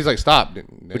tried with it. He's like, stop.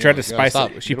 We tried to spice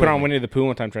it. She put on Winnie the Pooh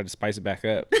one time, tried to spice it back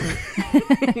up.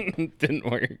 Didn't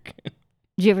work.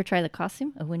 Did you ever try the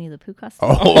costume? A Winnie the Pooh costume?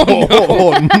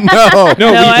 Oh, no.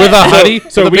 No, With a honey?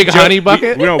 So with a we big joked- honey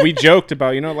bucket? we joked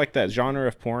about, like that genre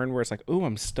of porn where it's like, oh,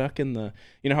 I'm stuck in the,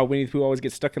 how Winnie the Pooh always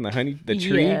gets stuck in the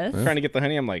tree, Yes. trying to get the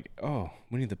honey. I'm like, oh,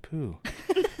 Winnie the Pooh.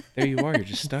 There you are. You're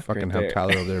just stuck Fucking right have there.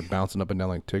 Tyler over there bouncing up and down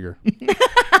like Tigger.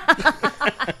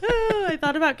 I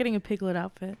thought about getting a piglet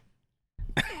outfit.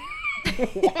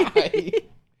 Why?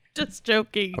 Just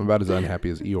joking. I'm about as unhappy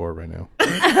as Eeyore right now.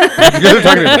 You guys are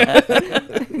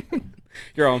talking about.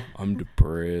 You're all, I'm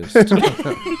depressed.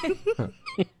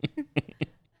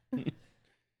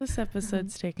 This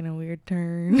episode's taking a weird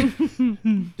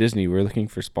turn. Disney, we're looking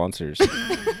for sponsors.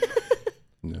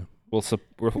 No.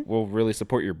 We'll really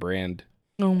support your brand.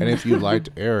 Oh And if you liked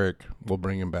Eric, we'll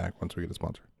bring him back once we get a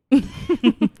sponsor.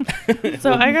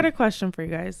 So I got a question for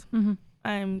you guys. Mhm.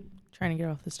 I'm trying to get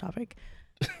off this topic.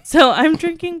 So I'm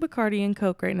drinking Bacardi and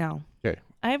Coke right now. Okay.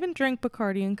 I haven't drank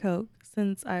Bacardi and Coke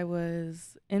since I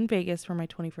was in Vegas for my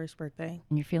 21st birthday.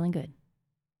 And you're feeling good.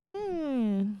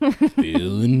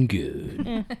 Feeling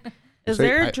good. Is Say,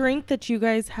 there a drink that you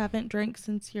guys haven't drank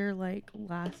since your like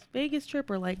last Vegas trip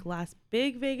or like last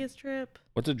big Vegas trip?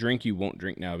 What's a drink you won't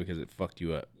drink now because it fucked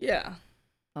you up? Yeah.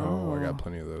 Oh, I got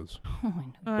plenty of those. Oh, I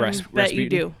know. I Ras- bet you Rasputin?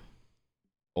 do.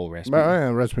 Old Rasputin.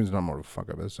 But Rasputin's not more of a fuck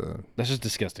up. It's That's just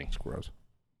disgusting. gross.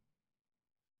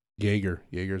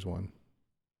 Jaeger's one.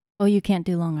 Oh, you can't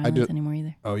do Long I do- Island's anymore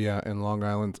either. Oh yeah, and Long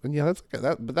Island. And yeah,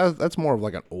 but that's more of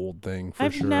like an old thing for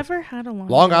I've sure. never had a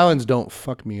Long Islands don't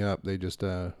fuck me up. They just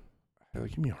they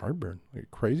give me heartburn, like a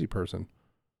crazy person.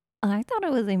 I thought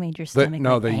it was they made your stomach.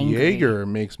 No, like, the angry. Jaeger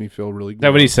makes me feel really good. Is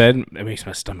that what he said? It makes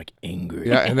my stomach angry.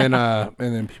 Yeah, and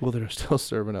then people that are still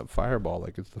serving up Fireball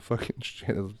like it's the fucking shit.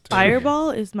 It's terrible. Fireball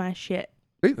is my shit.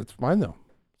 Hey, that's fine though.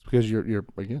 It's because you're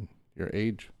again your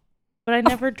age. But I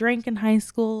never drank in high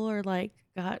school or like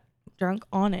got drunk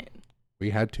on it. We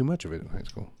had too much of it in high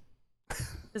school.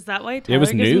 Is that why Tyler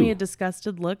was gives new. me a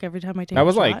disgusted look every time I take That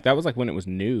was a like shot? that was like when it was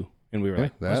new, and we were Yeah,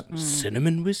 like, that- "What's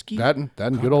cinnamon whiskey." That and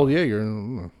good old Jaeger.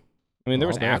 I mean, there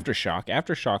was all bad. Aftershock.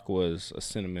 Aftershock was a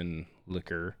cinnamon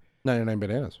liquor, 99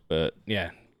 bananas. but yeah,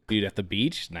 dude, at the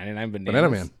beach, 99 bananas. Banana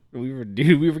Man.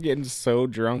 We were getting so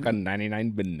drunk on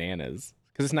 99 bananas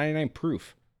because it's 99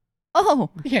 proof. Oh,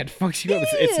 Yeah, it fucks you up.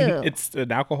 Ew. It's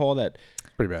an alcohol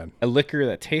Pretty bad. a liquor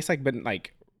that tastes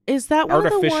like Is that one of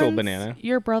the artificial ones banana.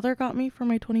 your brother got me for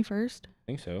my 21st? I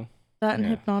think so, That and Yeah.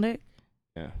 Hypnotic?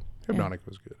 Hypnotic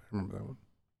was good. I remember that one.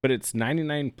 but it's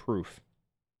 99 proof.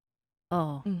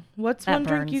 oh. What's That one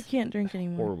drink you burns. can't drink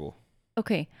anymore? Horrible.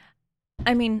 Okay.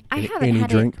 I mean, I haven't any had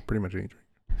drink, pretty much any drink.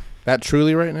 That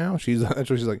Truly right now, she's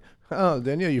like, oh,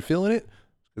 Danielle, you feeling it?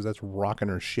 Because that's rocking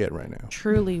her shit right now.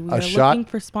 Truly, we A are shot- looking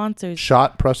for sponsors.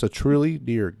 Shot plus a Truly,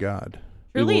 dear God.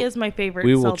 Truly will- is my favorite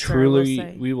We will seltzer, I will truly,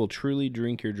 say. we will truly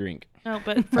drink your drink. No,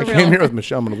 but for I real. came here with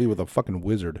Michelle. I'm gonna leave with a fucking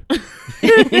wizard.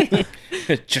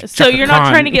 So you're not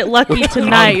trying to get lucky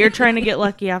tonight. You're trying to get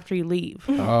lucky after you leave.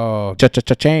 Oh,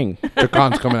 Cha-cha-cha-chang.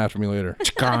 Chacon's coming after me later.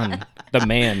 Chacon. The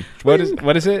man. What is it?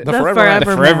 The The forever, forever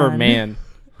The forever man. man.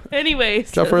 Anyways.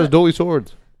 Except for his dually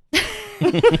swords.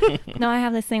 No, I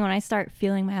have this thing when I start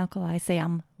feeling my alcohol, I say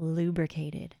I'm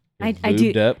lubricated. I You're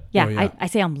do. lubed up. Yeah, Oh, yeah. I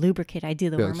say I'm lubricated. I do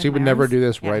the Yeah, worm with she would my never arms. do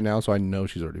this Yeah. right now, so I know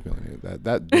she's already feeling it.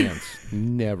 That dance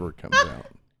never comes out.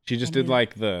 She just I did do.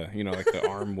 like the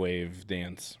arm wave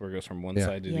dance where it goes from one Yeah.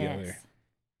 side to the Yes. other.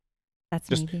 That's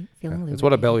Just- me feeling Yeah, lubricated. it's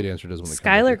what a belly dancer does when they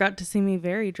come Skylar up got to see me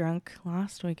very drunk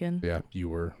last weekend. here. Yeah,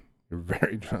 you're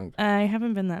very drunk. I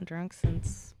haven't been that drunk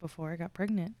since before I got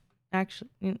pregnant. Actually,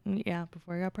 yeah,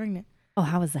 before I got pregnant. Oh,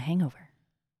 how was the hangover?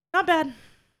 Not bad.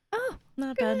 Oh,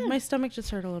 Not good. bad. My stomach just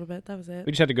hurt a little bit. That was it.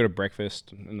 We just had to go to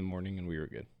breakfast in the morning and we were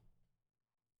good.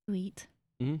 sweet.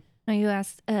 Mhm. No, you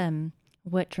asked,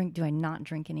 what drink do I not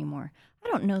drink anymore? I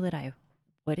don't know that I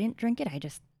wouldn't drink it. I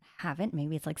just haven't.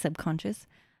 Maybe it's like subconscious.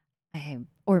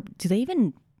 Or do they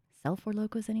even sell Four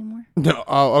Lokos anymore? No,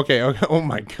 oh, okay. Oh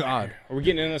my God. Are we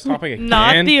getting into this topic again?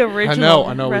 Not the original.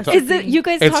 I know, we recipe. Is it you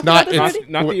guys It's talked not- about this it's-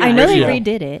 already? Not the I know they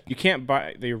original. redid it. You can't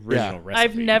buy the original recipe.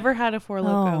 I've never had a Four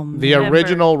Loko. Oh, The Never.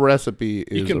 original recipe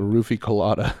is can- a roofie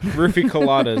colada, Roofie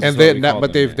coladas. and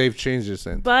but they've changed it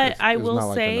since. But I it's will not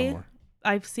like that no say- more.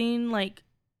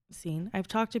 I've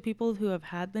talked to people who have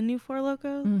had the new Four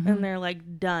Loko Mhm. and they're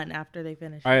like done after they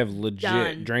finish. I have legit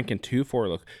Done. drinking 2 Four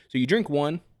Loko. So you drink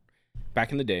one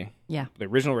back in the day. Yeah. The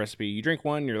original recipe. You drink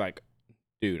one, you're like,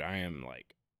 dude, I am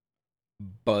like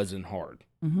buzzing hard.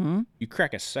 Mm-hmm. You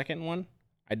crack a second one.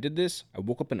 I did this. I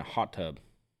woke up in a hot tub.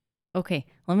 Okay,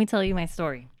 let me tell you my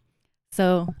story.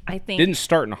 So I think Didn't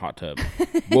start in a hot tub.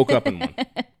 Woke up in one.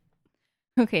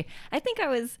 Okay,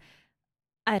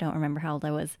 I don't remember how old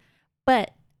I was,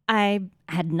 but I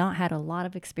had not had a lot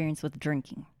of experience with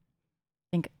drinking. I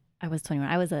think I was 21.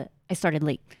 I started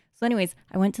late. So anyways,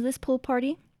 I went to this pool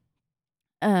party.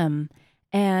 And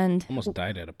Almost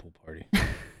died at a pool party.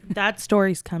 That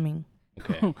story's coming.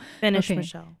 Okay. Finish, Okay.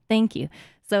 Michelle. Thank you.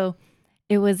 So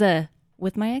it was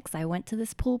with my ex, I went to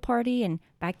this pool party, and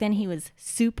back then he was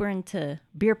super into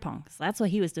beer pong. So that's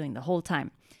what he was doing the whole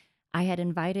time. I had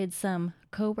invited a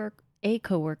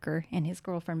coworker and his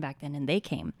girlfriend back then, and they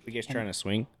came. You guys trying to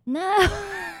swing? No,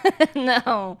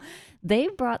 no. They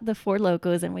brought the Four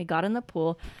Lokos, and we got in the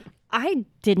pool. I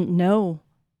didn't know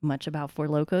much about Four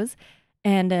Lokos.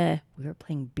 And we were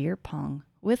playing beer pong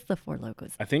with the Four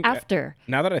Lokos. I think after.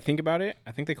 Now that I think about it,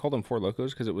 I think they called them Four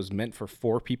Lokos because it was meant for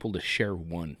 4 people to share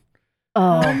one.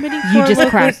 Oh, How many you Four just Locos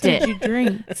cracked did it. you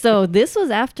drink? So this was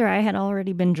after I had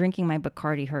already been drinking my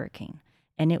Bacardi Hurricane.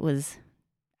 And it was,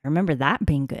 I remember that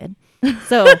being good.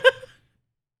 So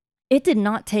it did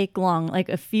not take long, like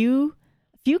a few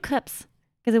cups,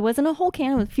 because it wasn't a whole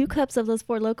can, it was a few cups of those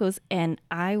Four Lokos. And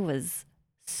I was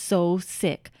so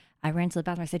sick. I ran to the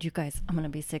bathroom. I said, you guys, I'm going to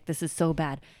be sick. This is so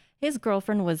bad. His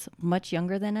girlfriend was much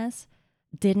younger than us.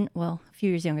 A few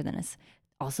years younger than us.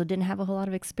 Also didn't have a whole lot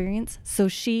of experience. So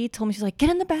she told me, she's like, get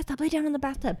in the bathtub, lay down in the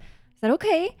bathtub. I said,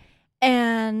 okay.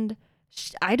 And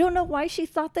I don't know why she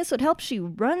thought this would help. She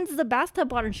runs the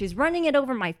bathtub water and she's running it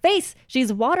over my face.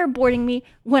 She's waterboarding me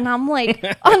when I'm like,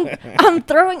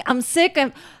 I'm sick.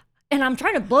 And I'm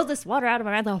trying to blow this water out of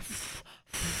my mouth.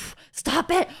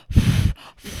 Stop it.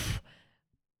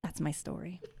 That's my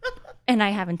story. And I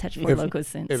haven't touched Four Lokos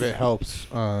since. If it helps,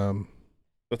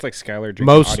 That's like Skylar drinking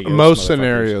most Adios,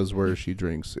 scenarios where she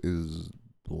drinks is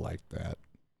like that.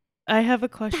 I have a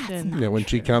question. Yeah, when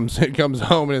she comes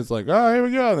home and it's like, oh, here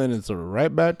we go, and then it's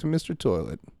right back to Mr.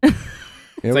 Toilet. Here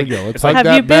we like- go. It's it's like like- that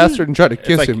Have you been- bastard and try to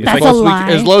kiss like- him it's as like- close,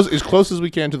 That's a lie. as close as we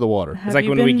can to the water. Have like you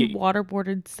when been we get-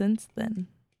 waterboarded since then?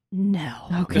 No.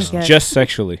 Okay, good. Just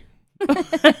sexually.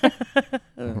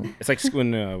 It's like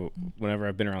whenever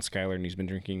I've been around Skylar and he's been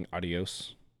drinking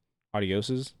Adioses. Love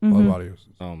Mhm. audios.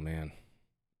 Oh man,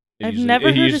 I've never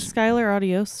heard a Skylar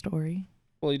Adios story.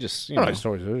 Well, he just They're not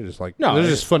stories. They're just like No, they're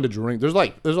it's- just fun to drink. There's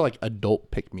like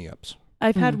adult pick me ups.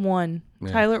 I've had one.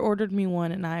 Yeah. Tyler ordered me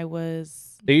one, and I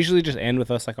was. They usually just end with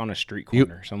us like on a street You-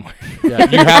 corner somewhere. Yeah,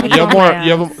 you have On more. my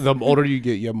You have ass. the older you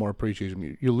get, you have more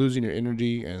appreciation. You're losing your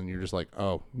energy, and you're just like,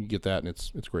 oh, you get that, and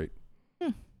it's great.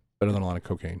 Hmm. Better than a lot of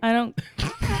cocaine I don't.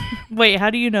 Wait, how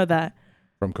do you know that?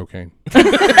 from cocaine.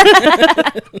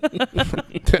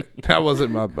 That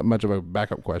wasn't much of a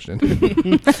backup question.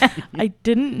 I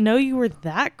didn't know you were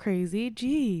that crazy.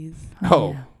 Jeez.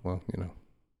 Oh, yeah. well,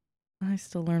 I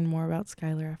still learn more about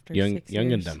Skylar after young 6 and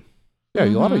years. dumb. yeah, a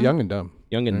lot of Mhm. young and dumb.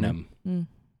 Young and Mhm. dumb. Mm.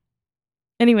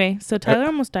 Anyway, so Tyler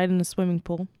almost died in a swimming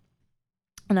pool,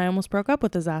 and I almost broke up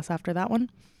with his ass after that one.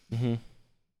 Mm-hmm.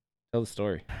 Tell the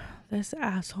story. This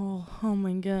asshole. Oh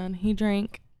my god. He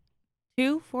drank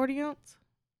 2 40-ounce.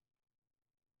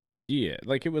 Yeah,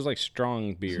 like it was like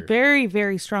strong beer. Very,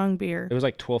 very strong beer. It was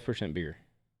like 12% beer.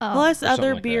 Oh. Plus or something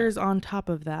other like that. beers on top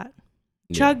of that.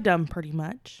 Yeah. Chugged them pretty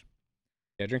much.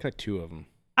 Yeah, I drank like 2 of them.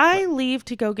 I leave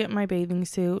to go get my bathing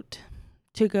suit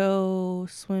to go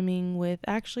swimming with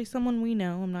actually someone we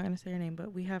know. I'm not going to say her name,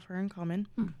 but we have her in common.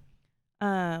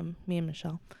 Me and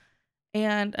Michelle.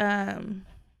 And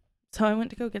so I went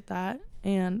to go get that,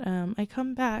 and I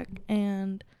come back,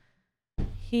 and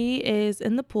he is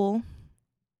in the pool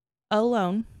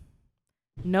alone.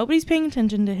 Nobody's paying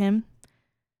attention to him.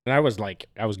 And I was gone.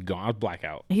 I was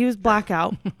blackout. He was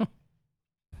blackout.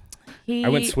 I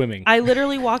went swimming. I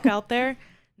literally walk out there.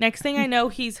 Next thing I know,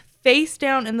 he's face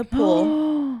down in the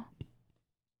pool.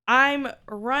 I'm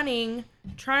running,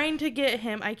 trying to get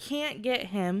him. I can't get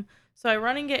him. So I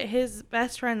run and get his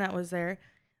best friend that was there.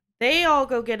 They all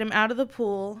go get him out of the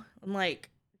pool and like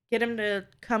get him to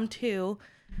come to.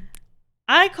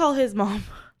 I call his mom.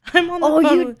 I'm on the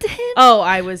phone. You did? Oh,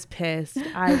 I was pissed.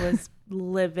 I was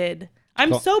livid.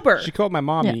 I'm sober. She called my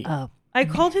mommy. Yeah. I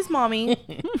called his mommy.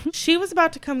 She was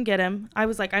about to come get him. I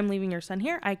was like, I'm leaving your son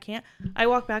here. I can't. I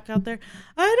walk back out there.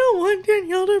 I don't want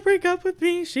Danielle to break up with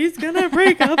me. She's going to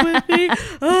break up with me.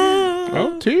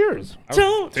 Oh, tears.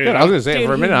 Don't. Good. I was gonna say Dude,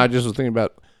 for a minute. he- I just was thinking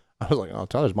about. I was like, oh,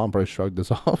 Tyler's mom probably shrugged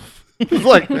this off. It's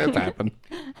like that's happened.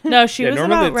 No, she Yeah, was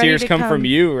normally about the ready tears to come from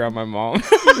you around my mom.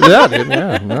 Yeah, dude,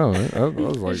 yeah, no. I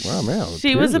was like, wow, man.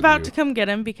 She was about to come get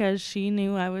him because she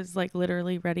knew I was like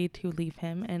literally ready to leave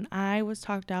him. And I was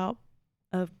talked out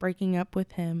of breaking up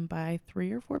with him by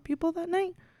 3 or 4 people that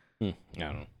night. I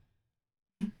don't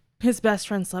know. His best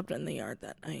friend slept in the yard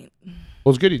that night. Well,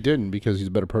 it's good he didn't because he's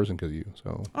a better person because of you.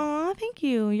 So Aw, thank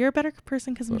you. You're a better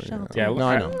person because Oh, Michelle. yeah. Yeah, No,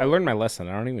 I know. I learned my lesson.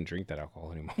 I don't even drink that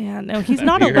alcohol anymore. Yeah, no, he's That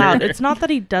not beer. allowed. It's not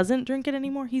that he doesn't drink it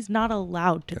anymore. He's not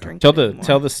allowed to drink Tell it the anymore.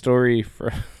 tell the story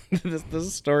for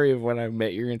this story of when I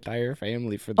met your entire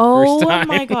family for the Oh first time.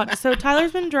 my god. So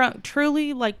Tyler's been drunk,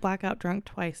 truly like blackout drunk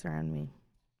twice around me.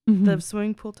 Mhm. The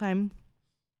swimming pool time.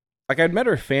 Like I'd met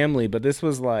her family, but this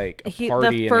was like a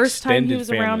party. The and first time he extended was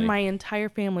around family. my entire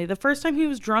family. The first time he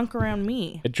was drunk around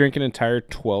me. I drank an entire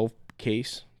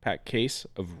 12-pack case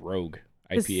of Rogue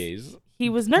 'Cause IPAs He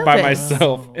was nervous. by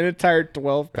myself. An entire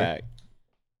 12-pack.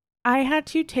 I had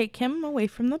to take him away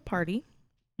from the party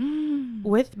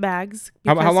with bags.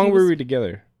 How because long he were was- we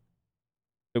together?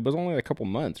 It was only a couple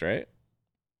months, right?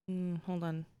 Hold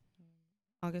on.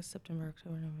 August, September,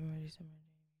 October, November, December,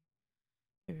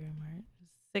 February, March.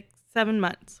 7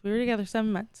 months. We were together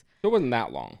 7 months. It wasn't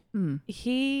that long.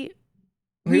 We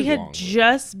was had long, but-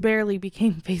 just barely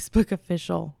became Facebook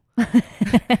official.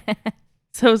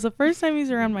 So it was the first time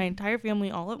he's around my entire family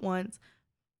all at once.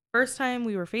 First time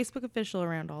we were Facebook official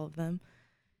around all of them.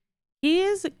 He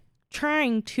is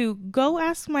trying to go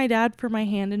ask my dad for my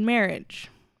hand in marriage.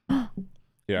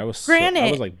 Yeah, I was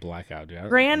Granted- like blackout, dude.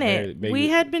 Granted, Maybe- we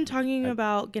had been talking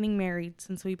about getting married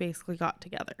since we basically got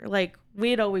together. Like, we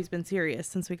had always been serious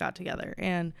since we got together.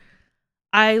 And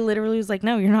I literally was like,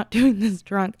 no, you're not doing this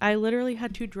drunk. I literally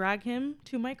had to drag him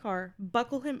to my car,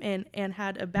 buckle him in, and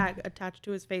had a bag attached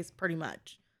to his face pretty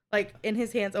much. Like, in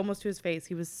his hands, almost to his face.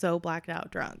 He was so blacked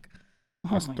out drunk.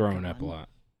 I was Oh my throwing God. up a lot.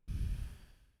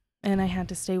 And I had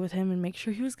to stay with him and make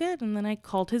sure he was good. And then I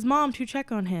called his mom to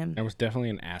check on him. I was definitely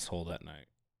an asshole that night.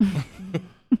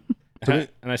 and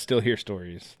I still hear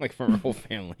stories like from our whole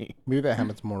family. Maybe that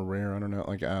happens more rare. I don't know.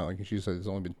 Like she said, it's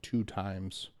only been 2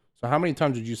 times. So how many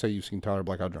times did you say you've seen Tyler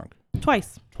blackout drunk?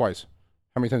 Twice. Twice.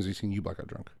 How many times have you seen you blackout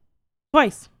drunk?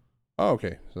 Twice. Oh,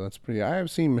 okay. So that's pretty. I have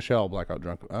seen Michelle blackout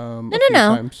drunk.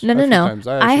 No.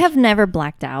 I have never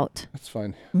blacked out. That's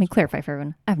fine. Let me clarify for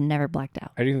everyone. I've never blacked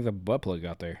out. How do you think the butt plug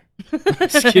got there?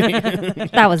 Just kidding.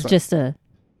 That was just a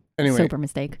Anyway, sober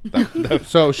mistake.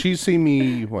 so she's seen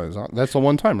me. That's the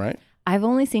one time, right? I've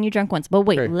only seen you drunk once, but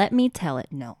wait, Okay. let me tell it.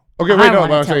 No. Okay, I wait, no. wanna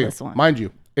But I'm tell saying, this one. mind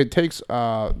you, it takes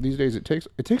these days. It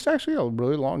takes actually a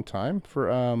really long time for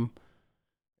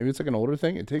maybe it's like an older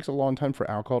thing. It takes a long time for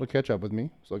alcohol to catch up with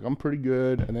me. So like I'm pretty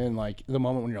good, and then like the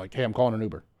moment when you're like, hey, I'm calling an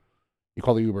Uber. You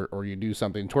call the Uber or you do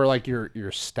something to where like you're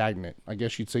stagnant. I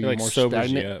guess you'd say It, you're like more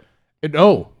sobers you stagnant.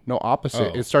 up. No,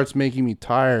 opposite. Oh. It starts making me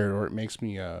tired, or it makes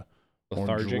me more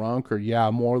Lethargic. drunk,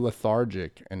 or more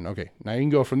lethargic. And okay, now you can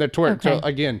go from there to where. So Okay.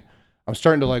 again, I'm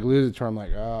starting to like lose it. To where I'm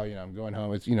like, oh, I'm going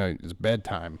home. It's it's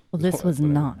bedtime. Well, this was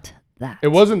not that. It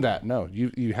wasn't that. No,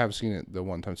 you have seen it the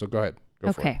one time. So go ahead.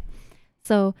 Go for it. Okay.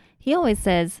 So he always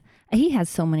says, he has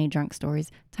so many drunk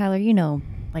stories. Tyler,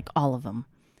 like all of them.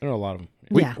 I know a lot of them.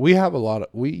 Yeah. We have a lot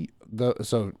of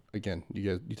so again,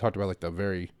 you talked about like the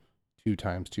very two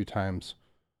times.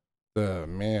 The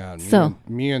man,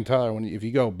 me and Tyler, if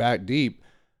you go back deep,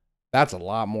 that's a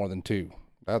lot more than 2.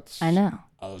 That's I know.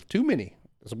 Too many.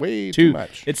 It's way too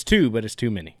much. It's 2, but it's too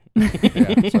many.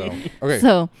 Yeah, so okay.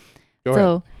 So, go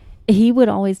so he would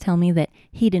always tell me that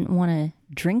he didn't want to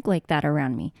drink like that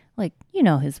around me. Like,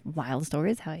 his wild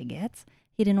stories, how he gets.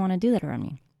 He didn't want to do that around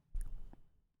me.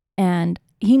 And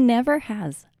he never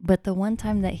has. But the one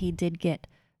time that he did get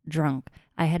drunk,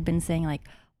 I had been saying like,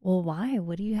 well, why?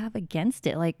 What do you have against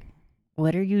it? Like,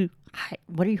 what are you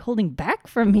holding back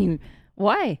from me?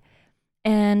 Why?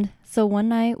 And so one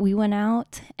night we went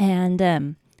out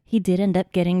and he did end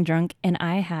up getting drunk and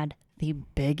I had the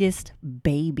biggest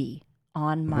baby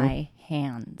on my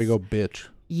hands. Big old bitch.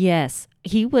 Yes.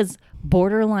 He was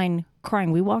borderline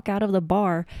crying. We walk out of the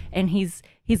bar and he's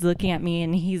looking at me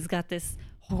and he's got this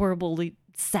horribly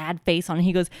sad face on. And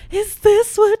he goes, "Is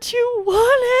this what you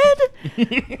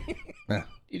wanted?"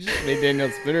 You just made Danielle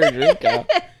spit her drink out.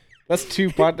 That's two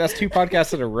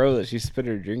podcasts in a row that she spit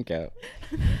her drink out.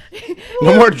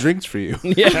 No more drinks for you.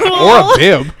 Yeah. Or a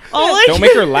bib. Don't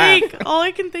make her laugh. All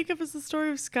I can think of is the story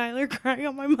of Skylar crying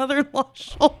on my mother-in-law's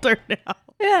shoulder now.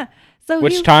 Yeah. So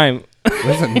Which time?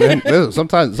 Listen,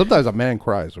 sometimes a man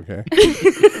cries, okay?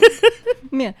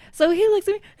 Yeah. So he looks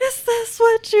at me, "Is this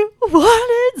what you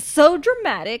wanted?" So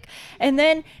dramatic. And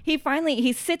then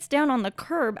he sits down on the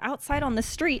curb outside on the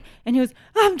street and he goes,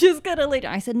 "I'm just gonna lay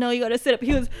down." I said, "No, you gotta sit up."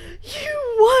 He goes,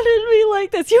 "You wanted me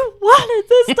like this. You wanted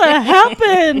this to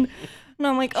happen." And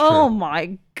I'm like, "Oh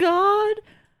my God.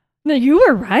 No, you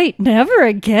were right. Never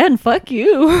again. Fuck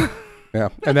you." Yeah.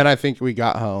 And then I think we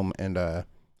got home and I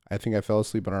think I fell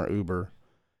asleep in our Uber.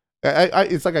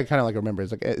 It's like I kind of like remember.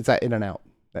 It's like it's that in and out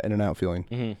feeling.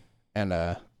 Mm-hmm.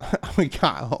 And we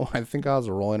got home. I think I was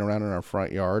rolling around in our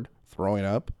front yard throwing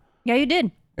up. Yeah, you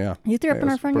did. Yeah. You threw up Yeah, in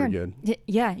it our was front yard. pretty good.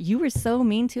 Yeah, you were so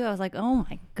mean too. I was like, "Oh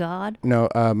my God." No,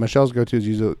 Michelle's go-to is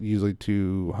usually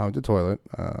to hog the toilet,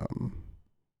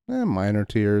 minor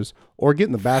tears, or get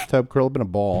in the bathtub, curl up in a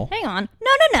ball. Hang on.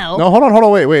 No. No, hold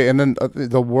on, wait. And then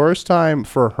the worst time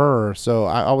for her, so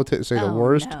I would say the Oh,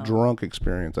 worst no. drunk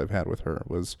experience I've had with her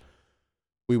was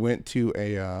we went to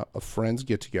a friend's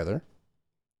get-together.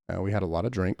 We had a lot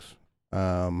of drinks.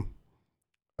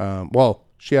 Well,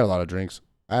 she had a lot of drinks.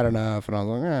 I had enough, and I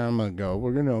was like, I'm gonna go.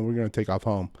 We're gonna take off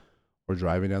home. We're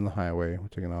driving down the highway. We're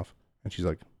taking off, and she's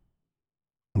like,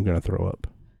 "I'm gonna throw up."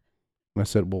 And I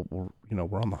said, "Well,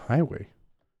 we're on the highway.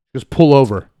 Just pull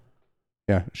over."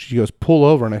 Yeah, she goes, "Pull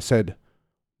over," and I said,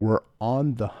 We're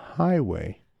on the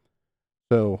highway.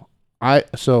 So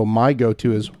my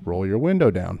go-to is roll your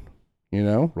window down.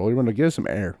 Roll your window, give some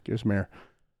air.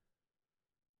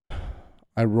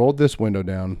 I rolled this window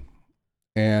down,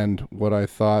 and what I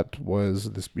thought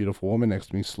was this beautiful woman next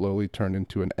to me slowly turned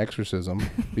into an exorcism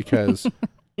because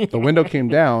the window came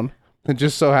down. It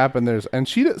just so happened so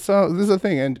this is the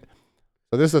thing, and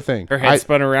so this is the thing. Her head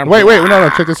spun around. Wait, no,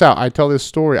 check this out. I tell this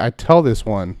story. I tell this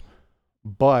one,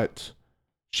 but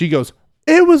she goes,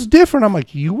 "It was different." I'm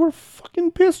like, "You were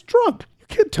fucking pissed drunk. You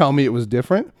can't tell me it was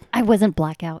different." I wasn't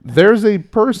blackout. There's a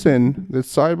person that's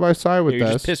side by side with You're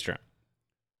us. just pissed drunk.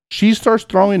 She starts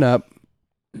throwing up.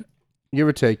 Give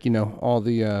or take, all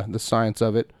the science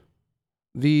of it.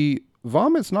 The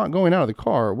vomit's not going out of the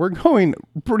car. We're going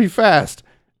pretty fast.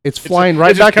 It's flying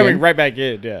right back coming in. right back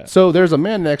in. Yeah. So there's a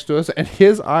man next to us, and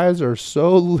his eyes are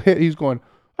so lit. He's going,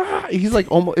 ah! He's like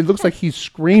almost. It looks like he's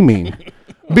screaming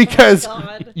because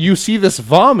you see this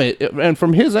vomit, and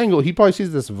from his angle, he probably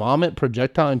sees this vomit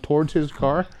projectile towards his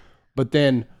car, but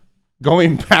then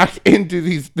going back into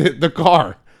the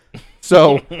car.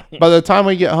 So by the time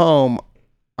we get home,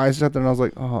 I sat there and I was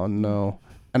like, oh no.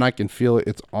 And I can feel it.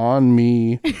 It's on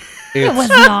me. It was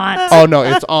not. Oh no,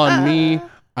 it's on me.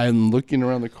 I'm looking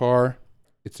around the car.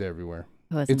 It's everywhere.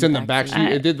 It's in the back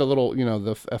seat. It did the little,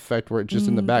 the effect where it's just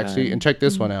in the back seat. And check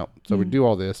this one out. So we do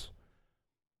all this.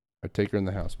 I take her in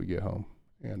the house. We get home.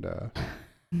 And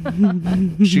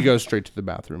she goes straight to the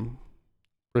bathroom.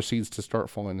 Proceeds to start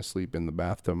falling asleep in the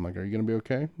bathtub. I'm like, are you going to be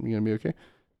okay? Are you going to be okay?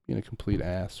 Being a complete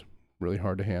ass. Really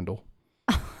hard to handle.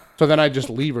 So then I just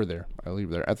leave her there.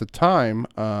 At the time,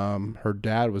 her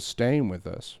dad was staying with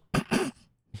us.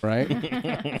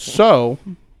 Right? So,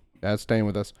 dad's staying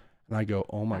with us. And I go,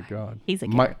 oh my God. He's a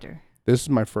character. This is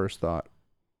my first thought.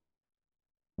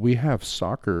 We have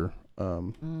soccer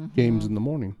games in the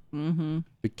morning. Mm-hmm.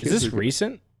 The kids Is this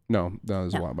recent? No, this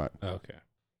is a while back. Oh, okay.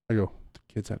 I go, the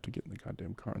kids have to get in the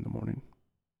goddamn car in the morning.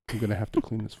 I'm going to have to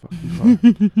clean this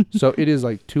fucking car. So it is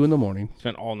like 2 a.m.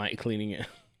 Spent all night cleaning it.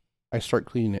 I start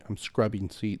cleaning it. I'm scrubbing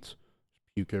seats.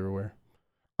 Puke everywhere.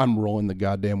 I'm rolling the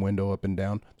goddamn window up and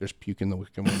down. There's puke in the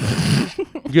window.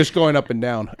 Just going up and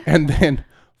down. And then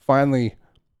finally,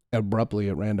 abruptly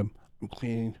at random, I'm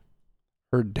cleaning.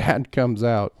 Her dad comes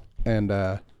out and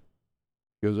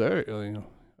goes,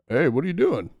 hey, what are you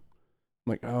doing? I'm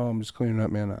like, oh, I'm just cleaning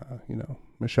up, man.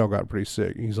 Michelle got pretty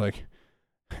sick. He's like,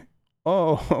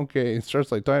 oh, okay. He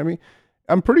starts like talking to me.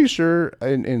 I'm pretty sure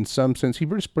in some sense, he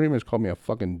pretty much called me a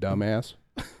fucking dumbass.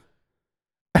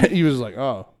 He was like,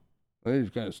 oh, he's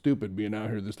kind of stupid being out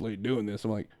here this late doing this.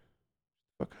 I'm like,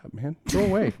 fuck up, man. Go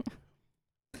away.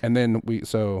 And then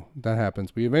so that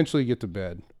happens. We eventually get to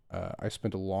bed. I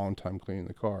spent a long time cleaning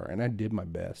the car, and I did my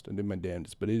best. I did my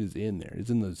damnedest, but it is in there. It's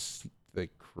in the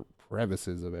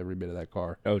crevices of every bit of that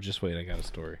car. Oh, just wait. I got a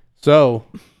story. So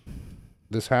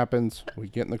this happens. We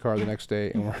get in the car the next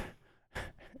day, and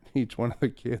each one of the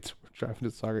kids were driving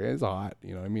to soccer. It's hot.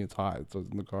 It's hot. So it's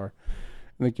in the car.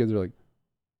 And the kids are like,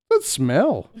 that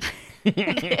smell.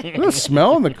 That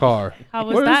smell in the car. How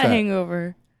was What is that that?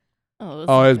 hangover?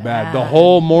 Oh, it's bad. The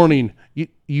whole morning,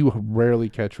 you rarely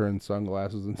catch her in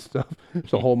sunglasses and stuff.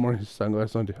 The whole morning,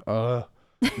 sunglasses on,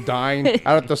 dying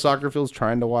out at the soccer fields,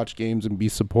 trying to watch games and be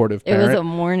supportive It parent. was a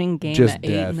morning game Just at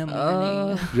 8 in the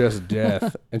morning. Just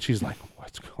death. And she's like,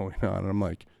 what's going on? And I'm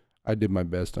like, I did my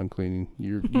best on cleaning.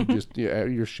 Your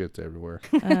shit's everywhere.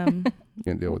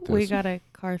 Can't deal with this. We got a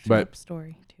car flip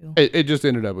story too. It just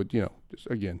ended up with, just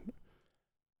again.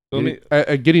 Let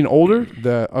me- Getting older,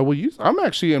 I'm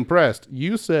actually impressed.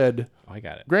 You said, I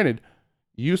got it. granted,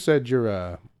 you said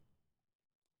your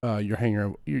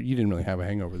hangover, you didn't really have a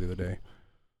hangover the other day.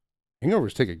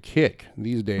 Hangovers take a kick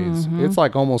these days. Mhm. It's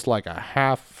like almost like a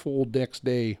half full next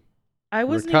day. I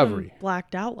wasn't recovery. even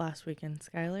blacked out last weekend,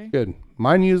 Skylar. Good.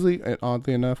 Mine usually,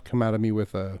 oddly enough, come out of me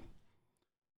with a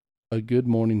good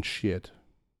morning shit.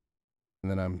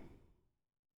 And then I'm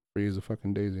free as a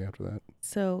fucking daisy after that.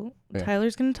 So Yeah.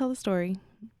 Tyler's going to tell the story,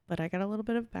 but I got a little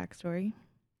bit of backstory.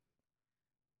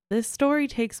 This story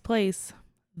takes place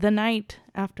the night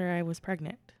after I was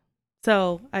pregnant.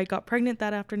 So I got pregnant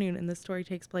that afternoon, and this story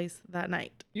takes place that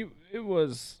night. It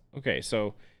was okay.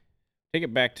 So take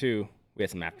it back to we had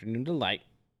some afternoon delight.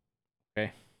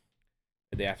 Okay,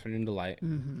 the afternoon delight,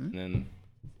 Mm-hmm. and then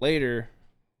later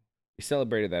we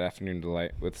celebrated that afternoon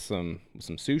delight with some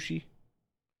sushi,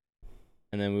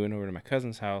 and then we went over to my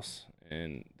cousin's house,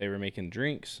 and they were making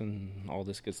drinks and all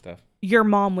this good stuff. Your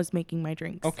mom was making my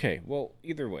drinks. Okay, well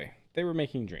either way, they were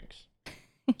making drinks,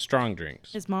 strong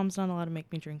drinks. His mom's not allowed to make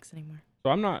me drinks anymore.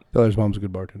 So I'm not. Tyler's mom's a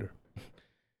good bartender.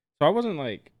 So I wasn't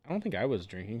like, I don't think I was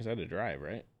drinking because I had to drive,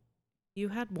 right? You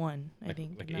had one, I Like-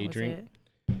 think. like and a that was drink?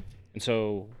 it. And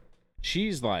so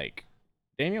she's like,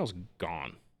 Danielle's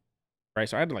gone, right?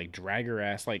 So I had to like drag her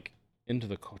ass like into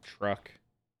the truck,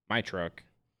 my truck.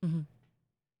 Mhm.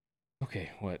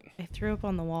 Okay, what? I threw up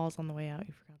on the walls on the way out.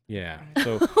 You forgot. Yeah.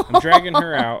 So I'm dragging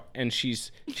her out, and she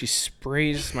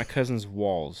sprays my cousin's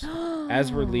walls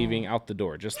as we're leaving out the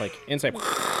door, just like inside.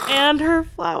 And her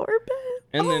flower bed.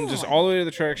 And then just all the way to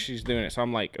the truck, she's doing it. So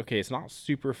I'm like, okay, it's not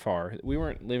super far. We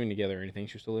weren't living together or anything.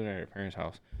 She was still living at her parents'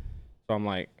 house. So I'm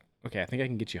like, okay, I think I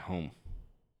can get you home.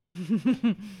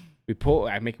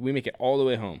 We make it all the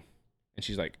way home, and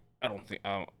she's like, I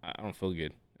don't feel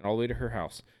good, and all the way to her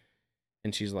house,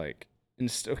 and she's like,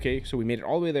 okay, so we made it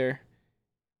all the way there.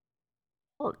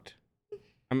 Parked.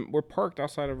 We're parked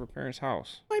outside of her parents'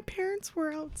 house, My parents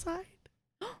were outside.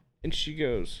 and she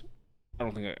goes, I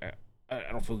don't think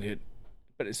I don't feel good.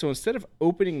 But so instead of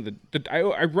opening I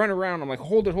run around. I'm like,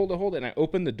 hold it, and I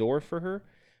open the door for her.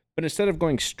 But instead of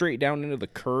going straight down into the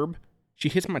curb, she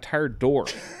hits my entire door.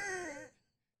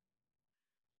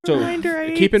 So Reminder, I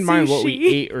keep ate in mind what we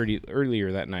sushi. ate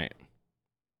earlier that night.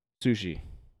 Sushi.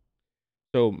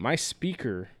 So my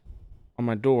speaker on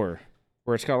my door,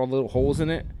 where it's got all the little holes in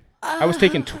it, I was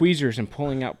taking tweezers and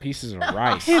pulling out pieces of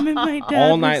rice. Him and my dad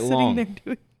all were night sitting long. there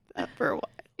doing that for a while.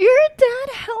 Your dad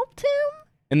helped him?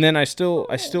 And then I still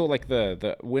like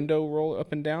the window roll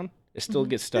up and down. It still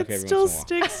gets stuck It every still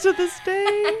once in a while. sticks to this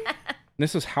day.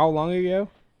 This was how long ago?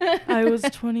 I was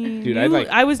 20. Dude,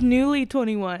 I was newly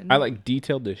 21. I like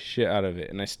detailed the shit out of it,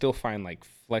 and I still find like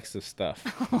flecks of stuff.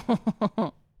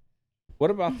 What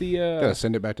about the? Gotta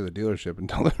send it back to the dealership and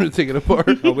tell them to take it apart.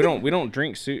 Oh, we don't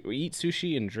drink. We eat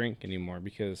sushi and drink anymore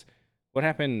because what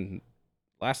happened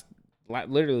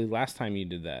literally last time you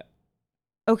did that?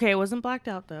 Okay, it wasn't blacked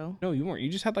out though. No, you weren't. You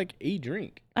just had like a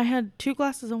drink. I had 2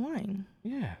 glasses of wine.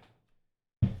 Yeah.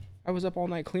 I was up all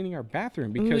night cleaning our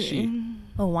bathroom because she.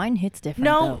 Oh, wine hits different.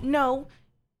 No, though. no.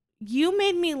 You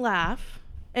made me laugh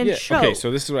and Yeah. choke. Okay,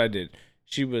 so this is what I did.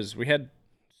 We had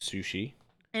sushi.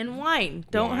 And wine.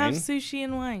 Don't have Wine. sushi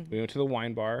and wine. We went to the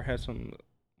wine bar. Had some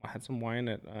wine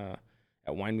at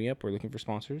Wine Me Up. We're looking for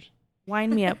sponsors.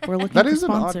 Wine me up. We're looking That for is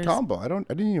an odd sponsors. combo. I didn't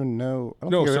even know. I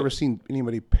don't No, think I've so- ever seen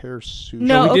anybody pair sushi.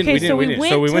 No, we didn't- okay, we didn't- so we we didn't.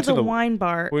 went, So we to went the to the- wine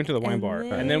bar. We went to the wine bar,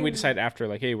 and then we then- decided after,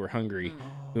 like, hey, we're hungry.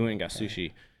 We went and got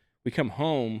sushi. We come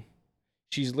home.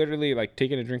 She's literally like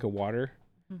taking a drink of water,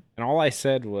 and all I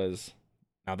said was,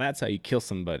 "Now that's how you kill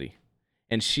somebody."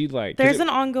 And she like, 'cause There's an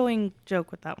ongoing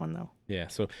joke with that one though. yeah.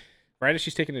 So right as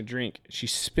she's taking a drink, she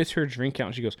spits her drink out,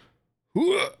 and she goes,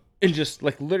 "Whoa," and just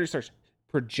like literally starts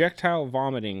projectile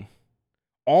vomiting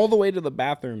all the way to the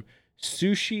bathroom,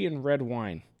 sushi and red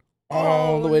wine.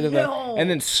 All the way to and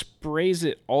then sprays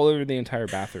it all over the entire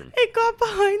bathroom. It got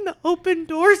behind the open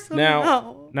door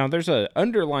somehow. Now there's a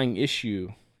underlying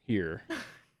issue here,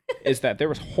 is that there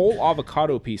was whole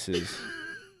avocado pieces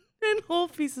And whole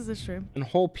pieces of shrimp. and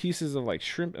whole pieces of like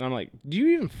shrimp, and I'm like, do you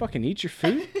even fucking eat your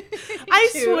food? I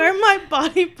swear my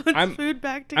body puts I'm- food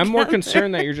back together. I'm more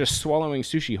concerned that you're just swallowing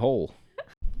sushi whole.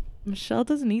 Michelle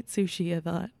doesn't eat sushi, I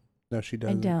thought. No, she I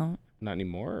doesn't. don't. Not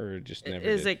anymore, or just never.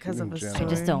 Is did? it because of In a general. story? I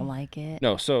just don't like it.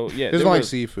 No. So yeah, There's there not like was-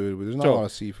 seafood, but there's not so- a lot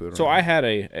of seafood. So around. I had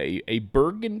a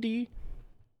burgundy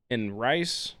and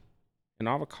rice and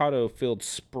avocado filled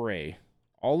spray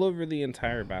all over the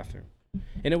entire bathroom,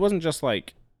 and it wasn't just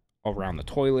like around the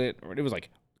toilet, or it was like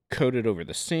coated over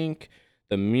the sink,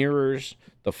 the mirrors,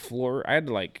 the floor. I had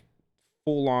to like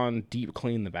full on deep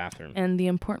clean the bathroom And the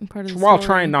important part of the while story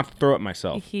trying not to throw it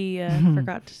myself. he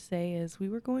forgot to say is we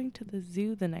were going to the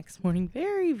zoo the next morning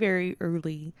very, very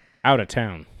early. Out of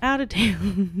town. Out of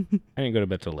town. I didn't go to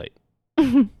bed till late.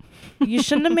 You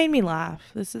shouldn't have made me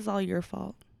laugh. This is all your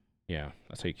fault. Yeah,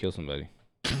 that's how you kill somebody.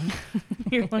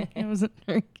 You're like, I wasn't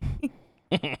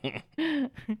drinking.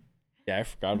 Yeah, I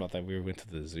forgot about that. We went to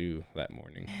the zoo that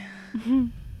morning.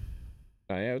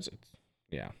 Yeah,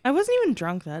 yeah. I wasn't even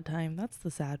drunk that time. That's the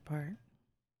sad part.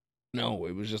 No,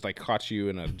 it was just like caught you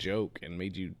in a joke and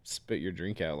made you spit your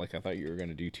drink out like I thought you were going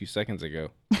to do 2 seconds ago.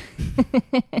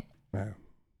 Yeah.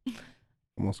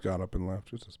 Almost got up and left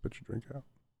just to spit your drink out.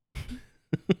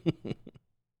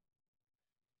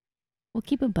 We'll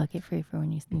keep a bucket for you for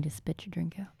when you need to spit your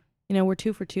drink out. You know, we're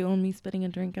 2 for 2 on me spitting a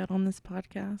drink out on this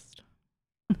podcast.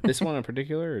 This one in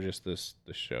particular, or just this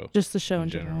show? Just the show in In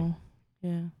general.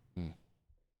 general. Yeah.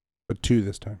 But 2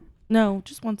 this time. No,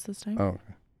 just once this time. Oh,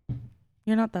 okay.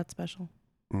 You're not that special.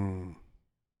 Mm.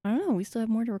 I don't know. We still have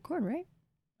more to record, right?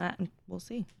 We'll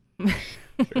see.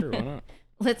 Sure, why not?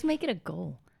 Let's make it a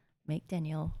goal. Make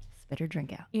Danielle spit her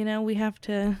drink out. You know, we have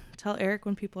to tell Eric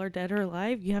when people are dead or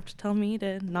alive. You have to tell me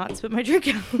to not spit my drink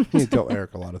out. You need to tell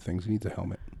Eric a lot of things. He needs a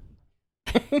helmet.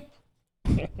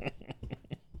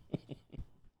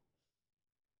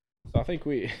 So I think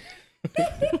we,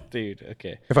 dude.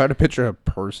 Okay. If I had to picture a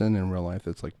person in real life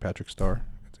that's like Patrick Star,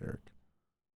 it's Eric.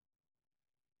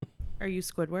 Are you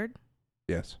Squidward?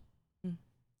 Yes.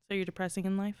 So you're depressing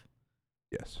in life?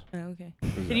 Yes. Oh, okay.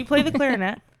 Can you play the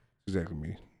clarinet? Exactly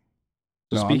me.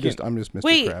 So No, speaking- I'm just Mr.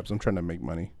 Wait. Krabs. I'm trying to make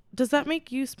money. Does that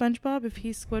make you SpongeBob if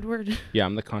he's Squidward? Yeah,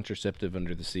 I'm the contraceptive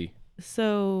under the sea.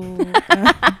 So,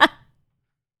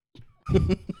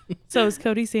 so is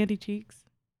Cody Sandy Cheeks?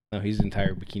 No, he's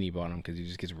entire bikini bottom because he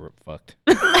just gets fucked.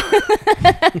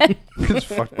 It's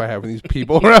fucked by having these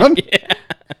people around. Yeah.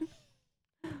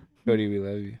 Cody, we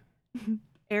love you.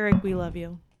 Eric, we love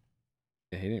you.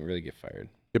 Yeah, he didn't really get fired.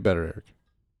 Get better, Eric.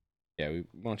 Yeah, we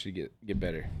want you to get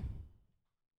better.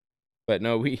 But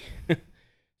no, we.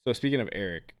 So speaking of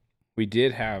Eric, we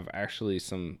did have actually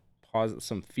some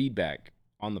feedback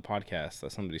on the podcast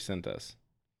that somebody sent us.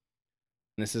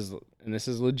 And this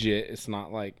is legit. It's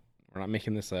not like we're not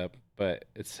making this up, but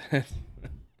it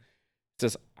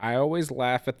says, I always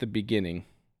laugh at the beginning.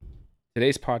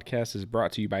 Today's podcast is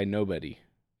brought to you by nobody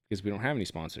because we don't have any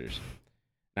sponsors.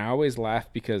 And I always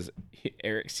laugh because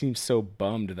Eric seems so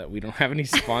bummed that we don't have any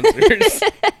sponsors.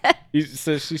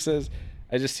 She says,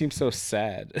 I just seem so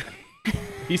sad.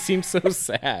 He seems so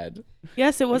sad.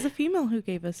 Yes, it was a female who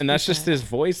gave us. And that's just feedback. his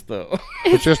voice, though.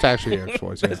 It's just actually Eric's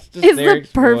voice. Yeah. That's just It's the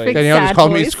Eric's perfect voice. Danielle just sad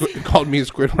called me voice. called me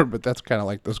Squidward, but that's kind of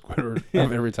like the Squidward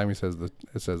of every time he says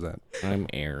it says that. I'm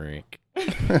Eric.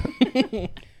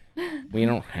 We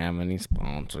don't have any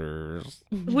sponsors.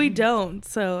 We don't.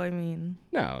 So I mean,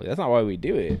 No, that's not why we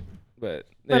do it. But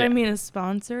I mean, a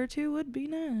sponsor too would be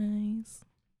nice.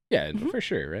 yeah, for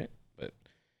sure, right? But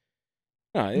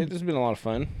no, it's been a lot of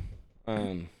fun.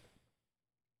 I'm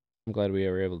glad we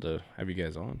were able to have you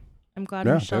guys on. I'm glad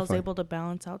Yeah, Michelle's definitely. able to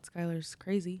balance out Skylar's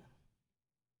crazy.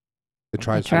 It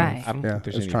tries. try. I don't Yeah, think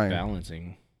there's it's any trying.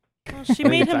 balancing. Well, she think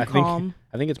made it's- him I think- calm.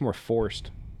 I think it's more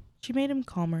forced. She made him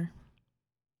calmer.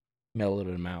 Mellowed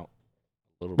him out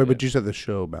a little But bit. you said the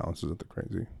show balances up the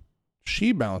crazy.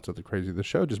 She balances up the crazy. The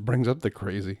show just brings up the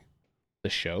crazy. The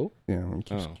show? Yeah, and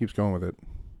Oh. keeps going with it.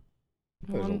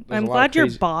 There's a- Well, there's I'm a lot of glad your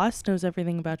crazy- boss knows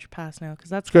everything about your past now, because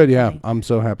that's It's good. Yeah, funny. I'm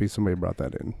so happy somebody brought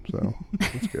that in. So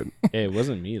it's good. Hey, it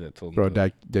wasn't me that told Throw a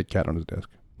him. dead cat on his desk.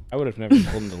 I would have never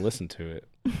told him to listen to it.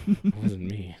 It wasn't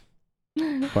me.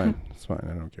 It's fine. It's fine.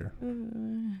 I don't care.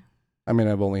 I mean,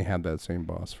 I've only had that same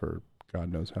boss for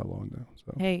God knows how long now.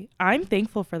 So Hey, I'm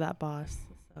thankful for that boss.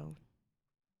 So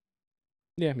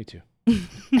Yeah, me too.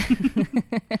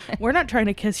 we're not trying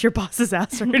to kiss your boss's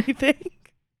ass or anything.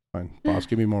 fine. Boss,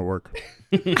 give me more work.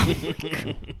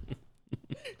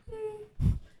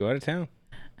 Go out of town.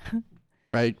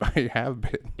 I have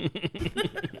been.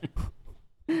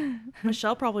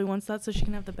 Michelle probably wants that so she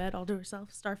can have the bed all to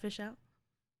herself, starfish out.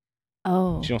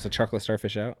 Oh. She wants a chocolate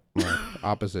starfish out. No,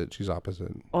 opposite. She's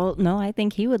opposite. Well, no, I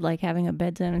think he would like having a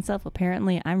bed to himself.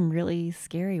 Apparently, I'm really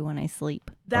scary when I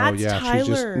sleep. That's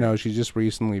Tyler. She's just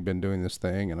recently been doing this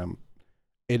thing, and I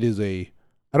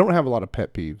don't have a lot of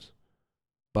pet peeves,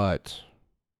 but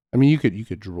I mean, you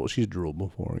could drool. She's drooled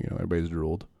before, everybody's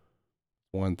drooled.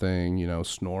 One thing,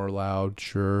 snore loud,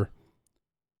 sure.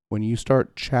 When you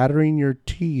start chattering your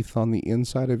teeth on the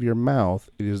inside of your mouth,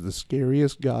 it is the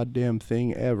scariest goddamn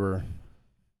thing ever.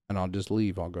 And I'll just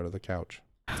leave. I'll go to the couch.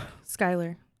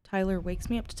 Skylar, Tyler wakes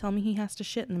me up to tell me he has to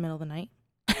shit in the middle of the night.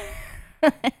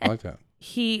 I like that.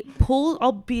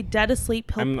 I'll be dead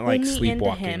asleep. He'll I'm pull like me into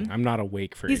sleepwalking. him. I'm not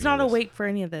awake for He's any not of this. awake for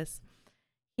any of this.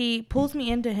 He pulls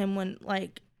me into him when,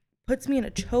 puts me in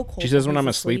a chokehold. She says while when I'm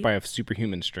he's asleep, I have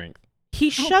superhuman strength. He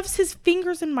shoves his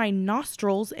fingers in my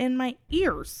nostrils and my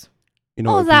ears.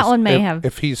 Oh, if that he's- one may have-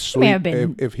 If he's may have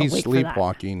been if he's awake for that.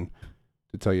 sleepwalking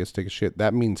to tell you to take a shit,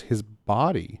 that means his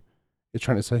body is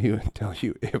trying to tell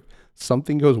you if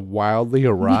something goes wildly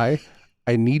awry,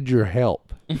 I need your help.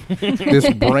 This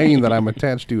brain that I'm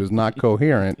attached to is not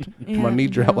coherent. I'm gonna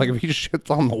need your help. Like if he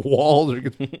shits on the walls or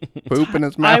gets poop in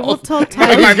his mouth, I will tell he's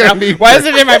Tyler. gonna need- Why is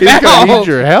it in my he's gonna need mouth?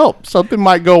 your help. Something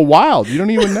might go wild. You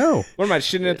don't even know. What am I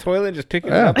shitting in a toilet and just picking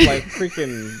Yeah. it up like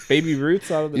freaking baby roots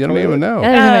out of the You toilet? don't even know.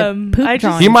 That is Um, like poop I just-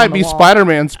 drawings He on might the be wall.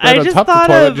 Spider-Man spread I on just top of the thought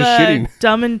toilet, of just shitting.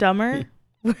 Dumb and Dumber.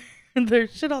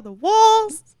 There's shit on the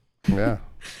walls. Yeah.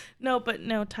 No,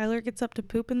 Tyler gets up to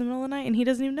poop in the middle of the night and he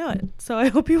doesn't even know it. So I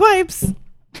hope he wipes.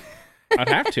 I'd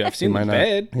have to. I've He seen the might not.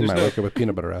 bed. He There's might no- wake up with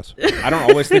peanut butter ass. I don't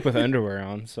always sleep with underwear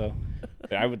on, so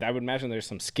I would imagine there's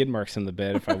some skid marks in the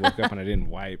bed if I woke up and I didn't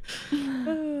wipe.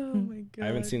 Oh my god. I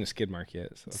haven't seen a skid mark yet.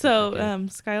 So, okay.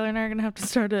 Skylar and I are gonna have to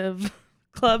start a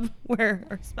club where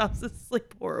our spouses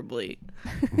sleep horribly.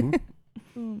 Mhm.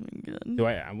 Oh my god.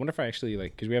 I wonder if I actually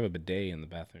because we have a bidet in the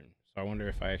bathroom. So I wonder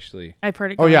if I actually. I've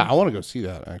heard it. Oh yeah, going. I want to go see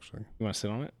that actually. You want to sit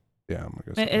on it? Yeah, I'm gonna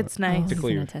go see It's Oh, nice. he's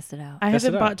clear. gonna test it out. I Test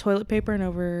haven't it bought out. toilet paper in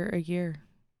over a year.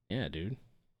 Yeah, dude.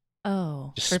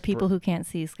 Oh, Just for people who can't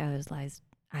see, Skylar's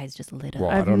eyes just lit up.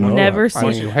 Well, I've I don't know. never I seen-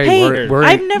 mean, Hey, hey, Hey, we're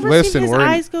I've never listen, seen his we're in-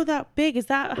 eyes go that big. Is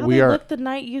that how We they are- looked the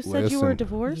night you said you were listen.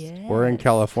 divorced? We're in Yes.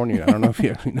 California. I don't know if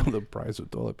you actually know the price of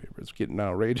toilet paper. It's getting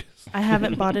outrageous. I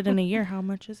haven't bought it in a year. How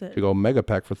much is it? You go mega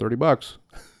pack for $30.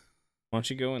 Why don't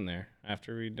you go in there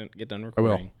after we get done I will.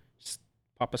 recording? Just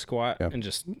pop a squat Yeah. and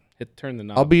just turn the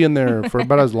knob. I'll be in there for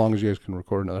about as long as you guys can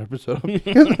record another episode.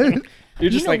 You're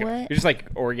just know like what? you're just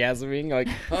like orgasming, like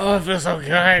oh, it feels so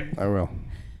good. I will.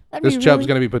 That'd This be chub's really-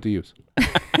 gonna be put to use.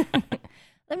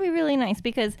 That'd be really nice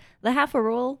because the half a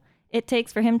roll it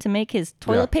takes for him to make his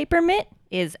toilet Yeah. paper mitt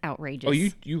is outrageous. Oh,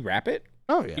 you wrap it?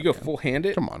 Oh yeah. You go man. full hand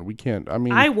it? Come on, we can't. I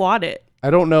mean, I wad it. I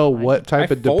don't know what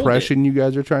type I of fold it. depression you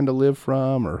guys are trying to live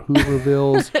from or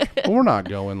Hoovervilles. But we're not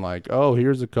going like, oh,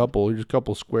 here's a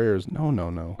couple squares.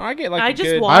 No. I get like I a just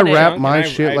good wad I it. wrap chunk my and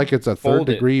shit I like it's a fold third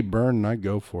it. degree burn and I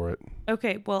go for it.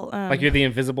 Okay, well, Like you're the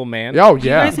invisible man. Oh do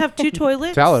you yeah. guys have 2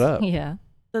 toilets? Tally it up. Yeah.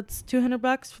 That's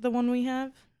 $200 for the one we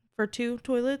have for 2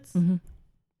 toilets. Mm-hmm.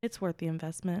 It's worth the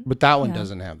investment. But that one Yeah.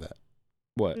 doesn't have that.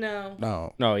 What? No.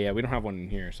 No. No, yeah, we don't have one in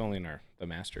here. It's only in the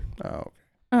master. Oh.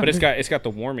 But it's got the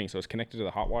warming, so it's connected to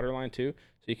the hot water line too.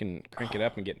 So you can crank it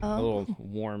up and get a Oh. little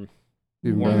warm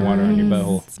Even warm better. water on your Nice.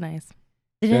 butthole. It's nice.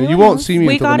 Did Yeah, anyone you won't else- see me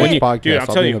We until the got next it. podcast. Dude, I'll I'll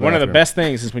tell be you, in the one of the bathroom. best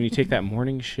things is when you take that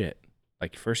morning shit.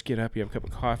 Like you first get up, you have a cup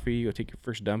of coffee, you go take your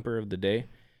first dumper of the day,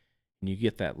 and you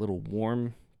get that little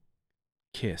warm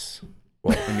kiss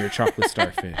from your chocolate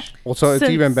starfish. Well, so it's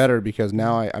Since- even better because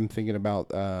now I'm thinking about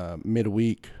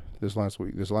midweek this last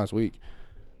week.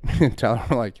 And Tyler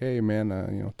were like, hey man,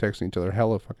 texting each other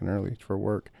hella fucking early for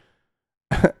work.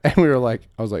 And we were like,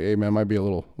 I was like, hey man, might be a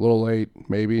little late,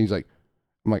 maybe. He's like,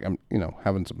 I'm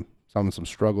having some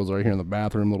struggles right here in the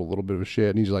bathroom, little bit of a shit.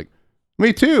 And he's like,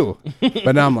 me too.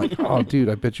 But now I'm like, oh dude,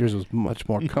 I bet yours was much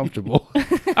more comfortable. Our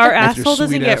With your asshole doesn't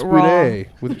sweet-ass get raw. bidet.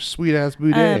 With your sweet ass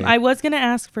bidet. I was gonna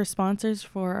ask for sponsors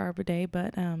for our bidet,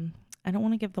 but I don't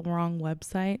want to give the wrong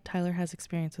website. Tyler has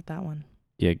experience with that one.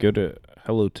 Yeah, go to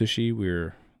Hello Tushy.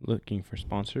 We're looking for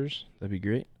sponsors. That'd be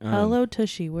great. Hello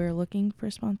Tushy, we're looking for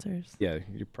sponsors. Yeah,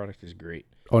 your product is great.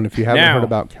 Oh, and if you haven't Now- heard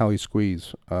about Cali Squeeze,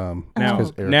 it's Oh.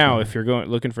 'cause Eric's Now, name. if you're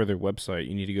looking for their website,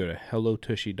 you need to go to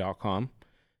hellotushy.com.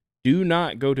 Do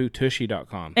not go to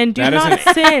tushy.com. And do That is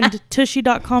not an- send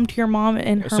tushy.com to your mom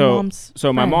and her mom's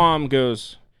So my friend. mom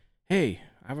goes, "Hey,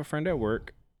 I have a friend at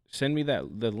work. Send me the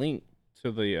link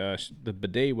to the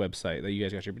bidet website that you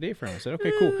guys got your bidet from." I said,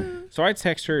 "Okay, cool." So I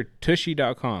text her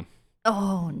tushy.com.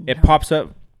 Oh no. It pops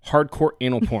up hardcore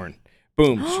anal porn.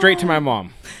 Boom, straight to my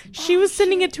mom. She was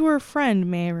sending it to her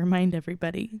friend, may I remind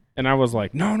everybody. And I was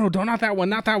like, no, don't, not that one,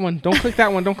 not that one. Don't click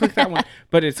that one, don't click that one.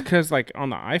 But it's because like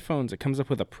on the iPhones, it comes up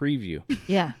with a preview.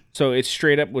 Yeah. So it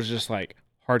straight up was just like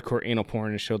hardcore anal porn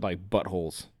and showed like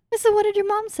buttholes. So what did your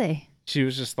mom say? She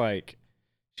was like,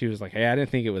 hey, I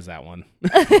didn't think it was that one.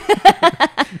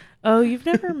 Oh, you've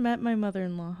never met my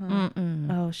mother-in-law, huh?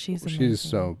 Mm-mm. Oh, she's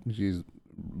amazing. She's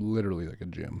literally like a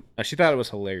gym. She thought it was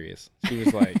hilarious. She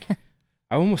was like,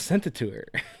 I almost sent it to her,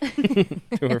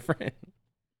 to her friend.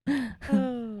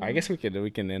 Oh. I guess we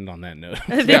can end on that note.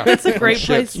 I think that's a great Shit,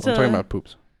 place I'm to. talking about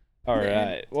poops. All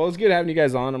right. Well, it's good having you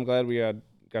guys on. I'm glad we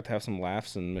got to have some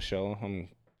laughs. And Michelle,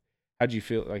 how'd you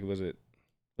feel? Like, was it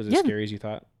Yeah. scary as you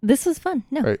thought? This was fun.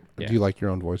 No. Right? Yeah. Do you like your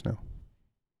own voice now?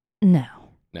 No.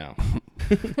 No.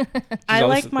 I So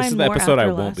like this mine is the more episode I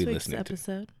after won't last be week's listening to.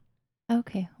 episode.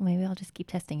 Okay. Well, maybe I'll just keep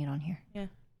testing it on here.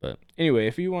 But anyway,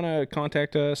 if you want to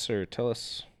contact us or tell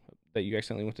us that you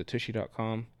accidentally went to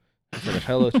tushy.com instead of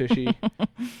Hello Tushy,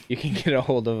 you can get a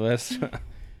hold of us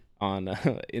on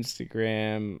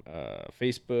Instagram,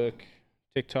 Facebook,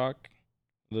 TikTok.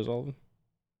 Are those all of them?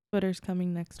 Twitter's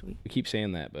coming next week. We keep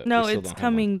saying that, but No, we still it's don't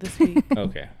coming this week. Have one.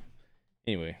 Okay.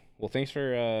 Anyway, well, thanks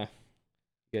for you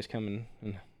guys coming,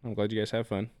 and I'm glad you guys have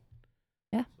fun.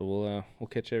 Yeah. So we'll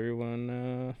catch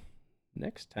everyone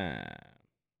next time.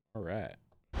 All right.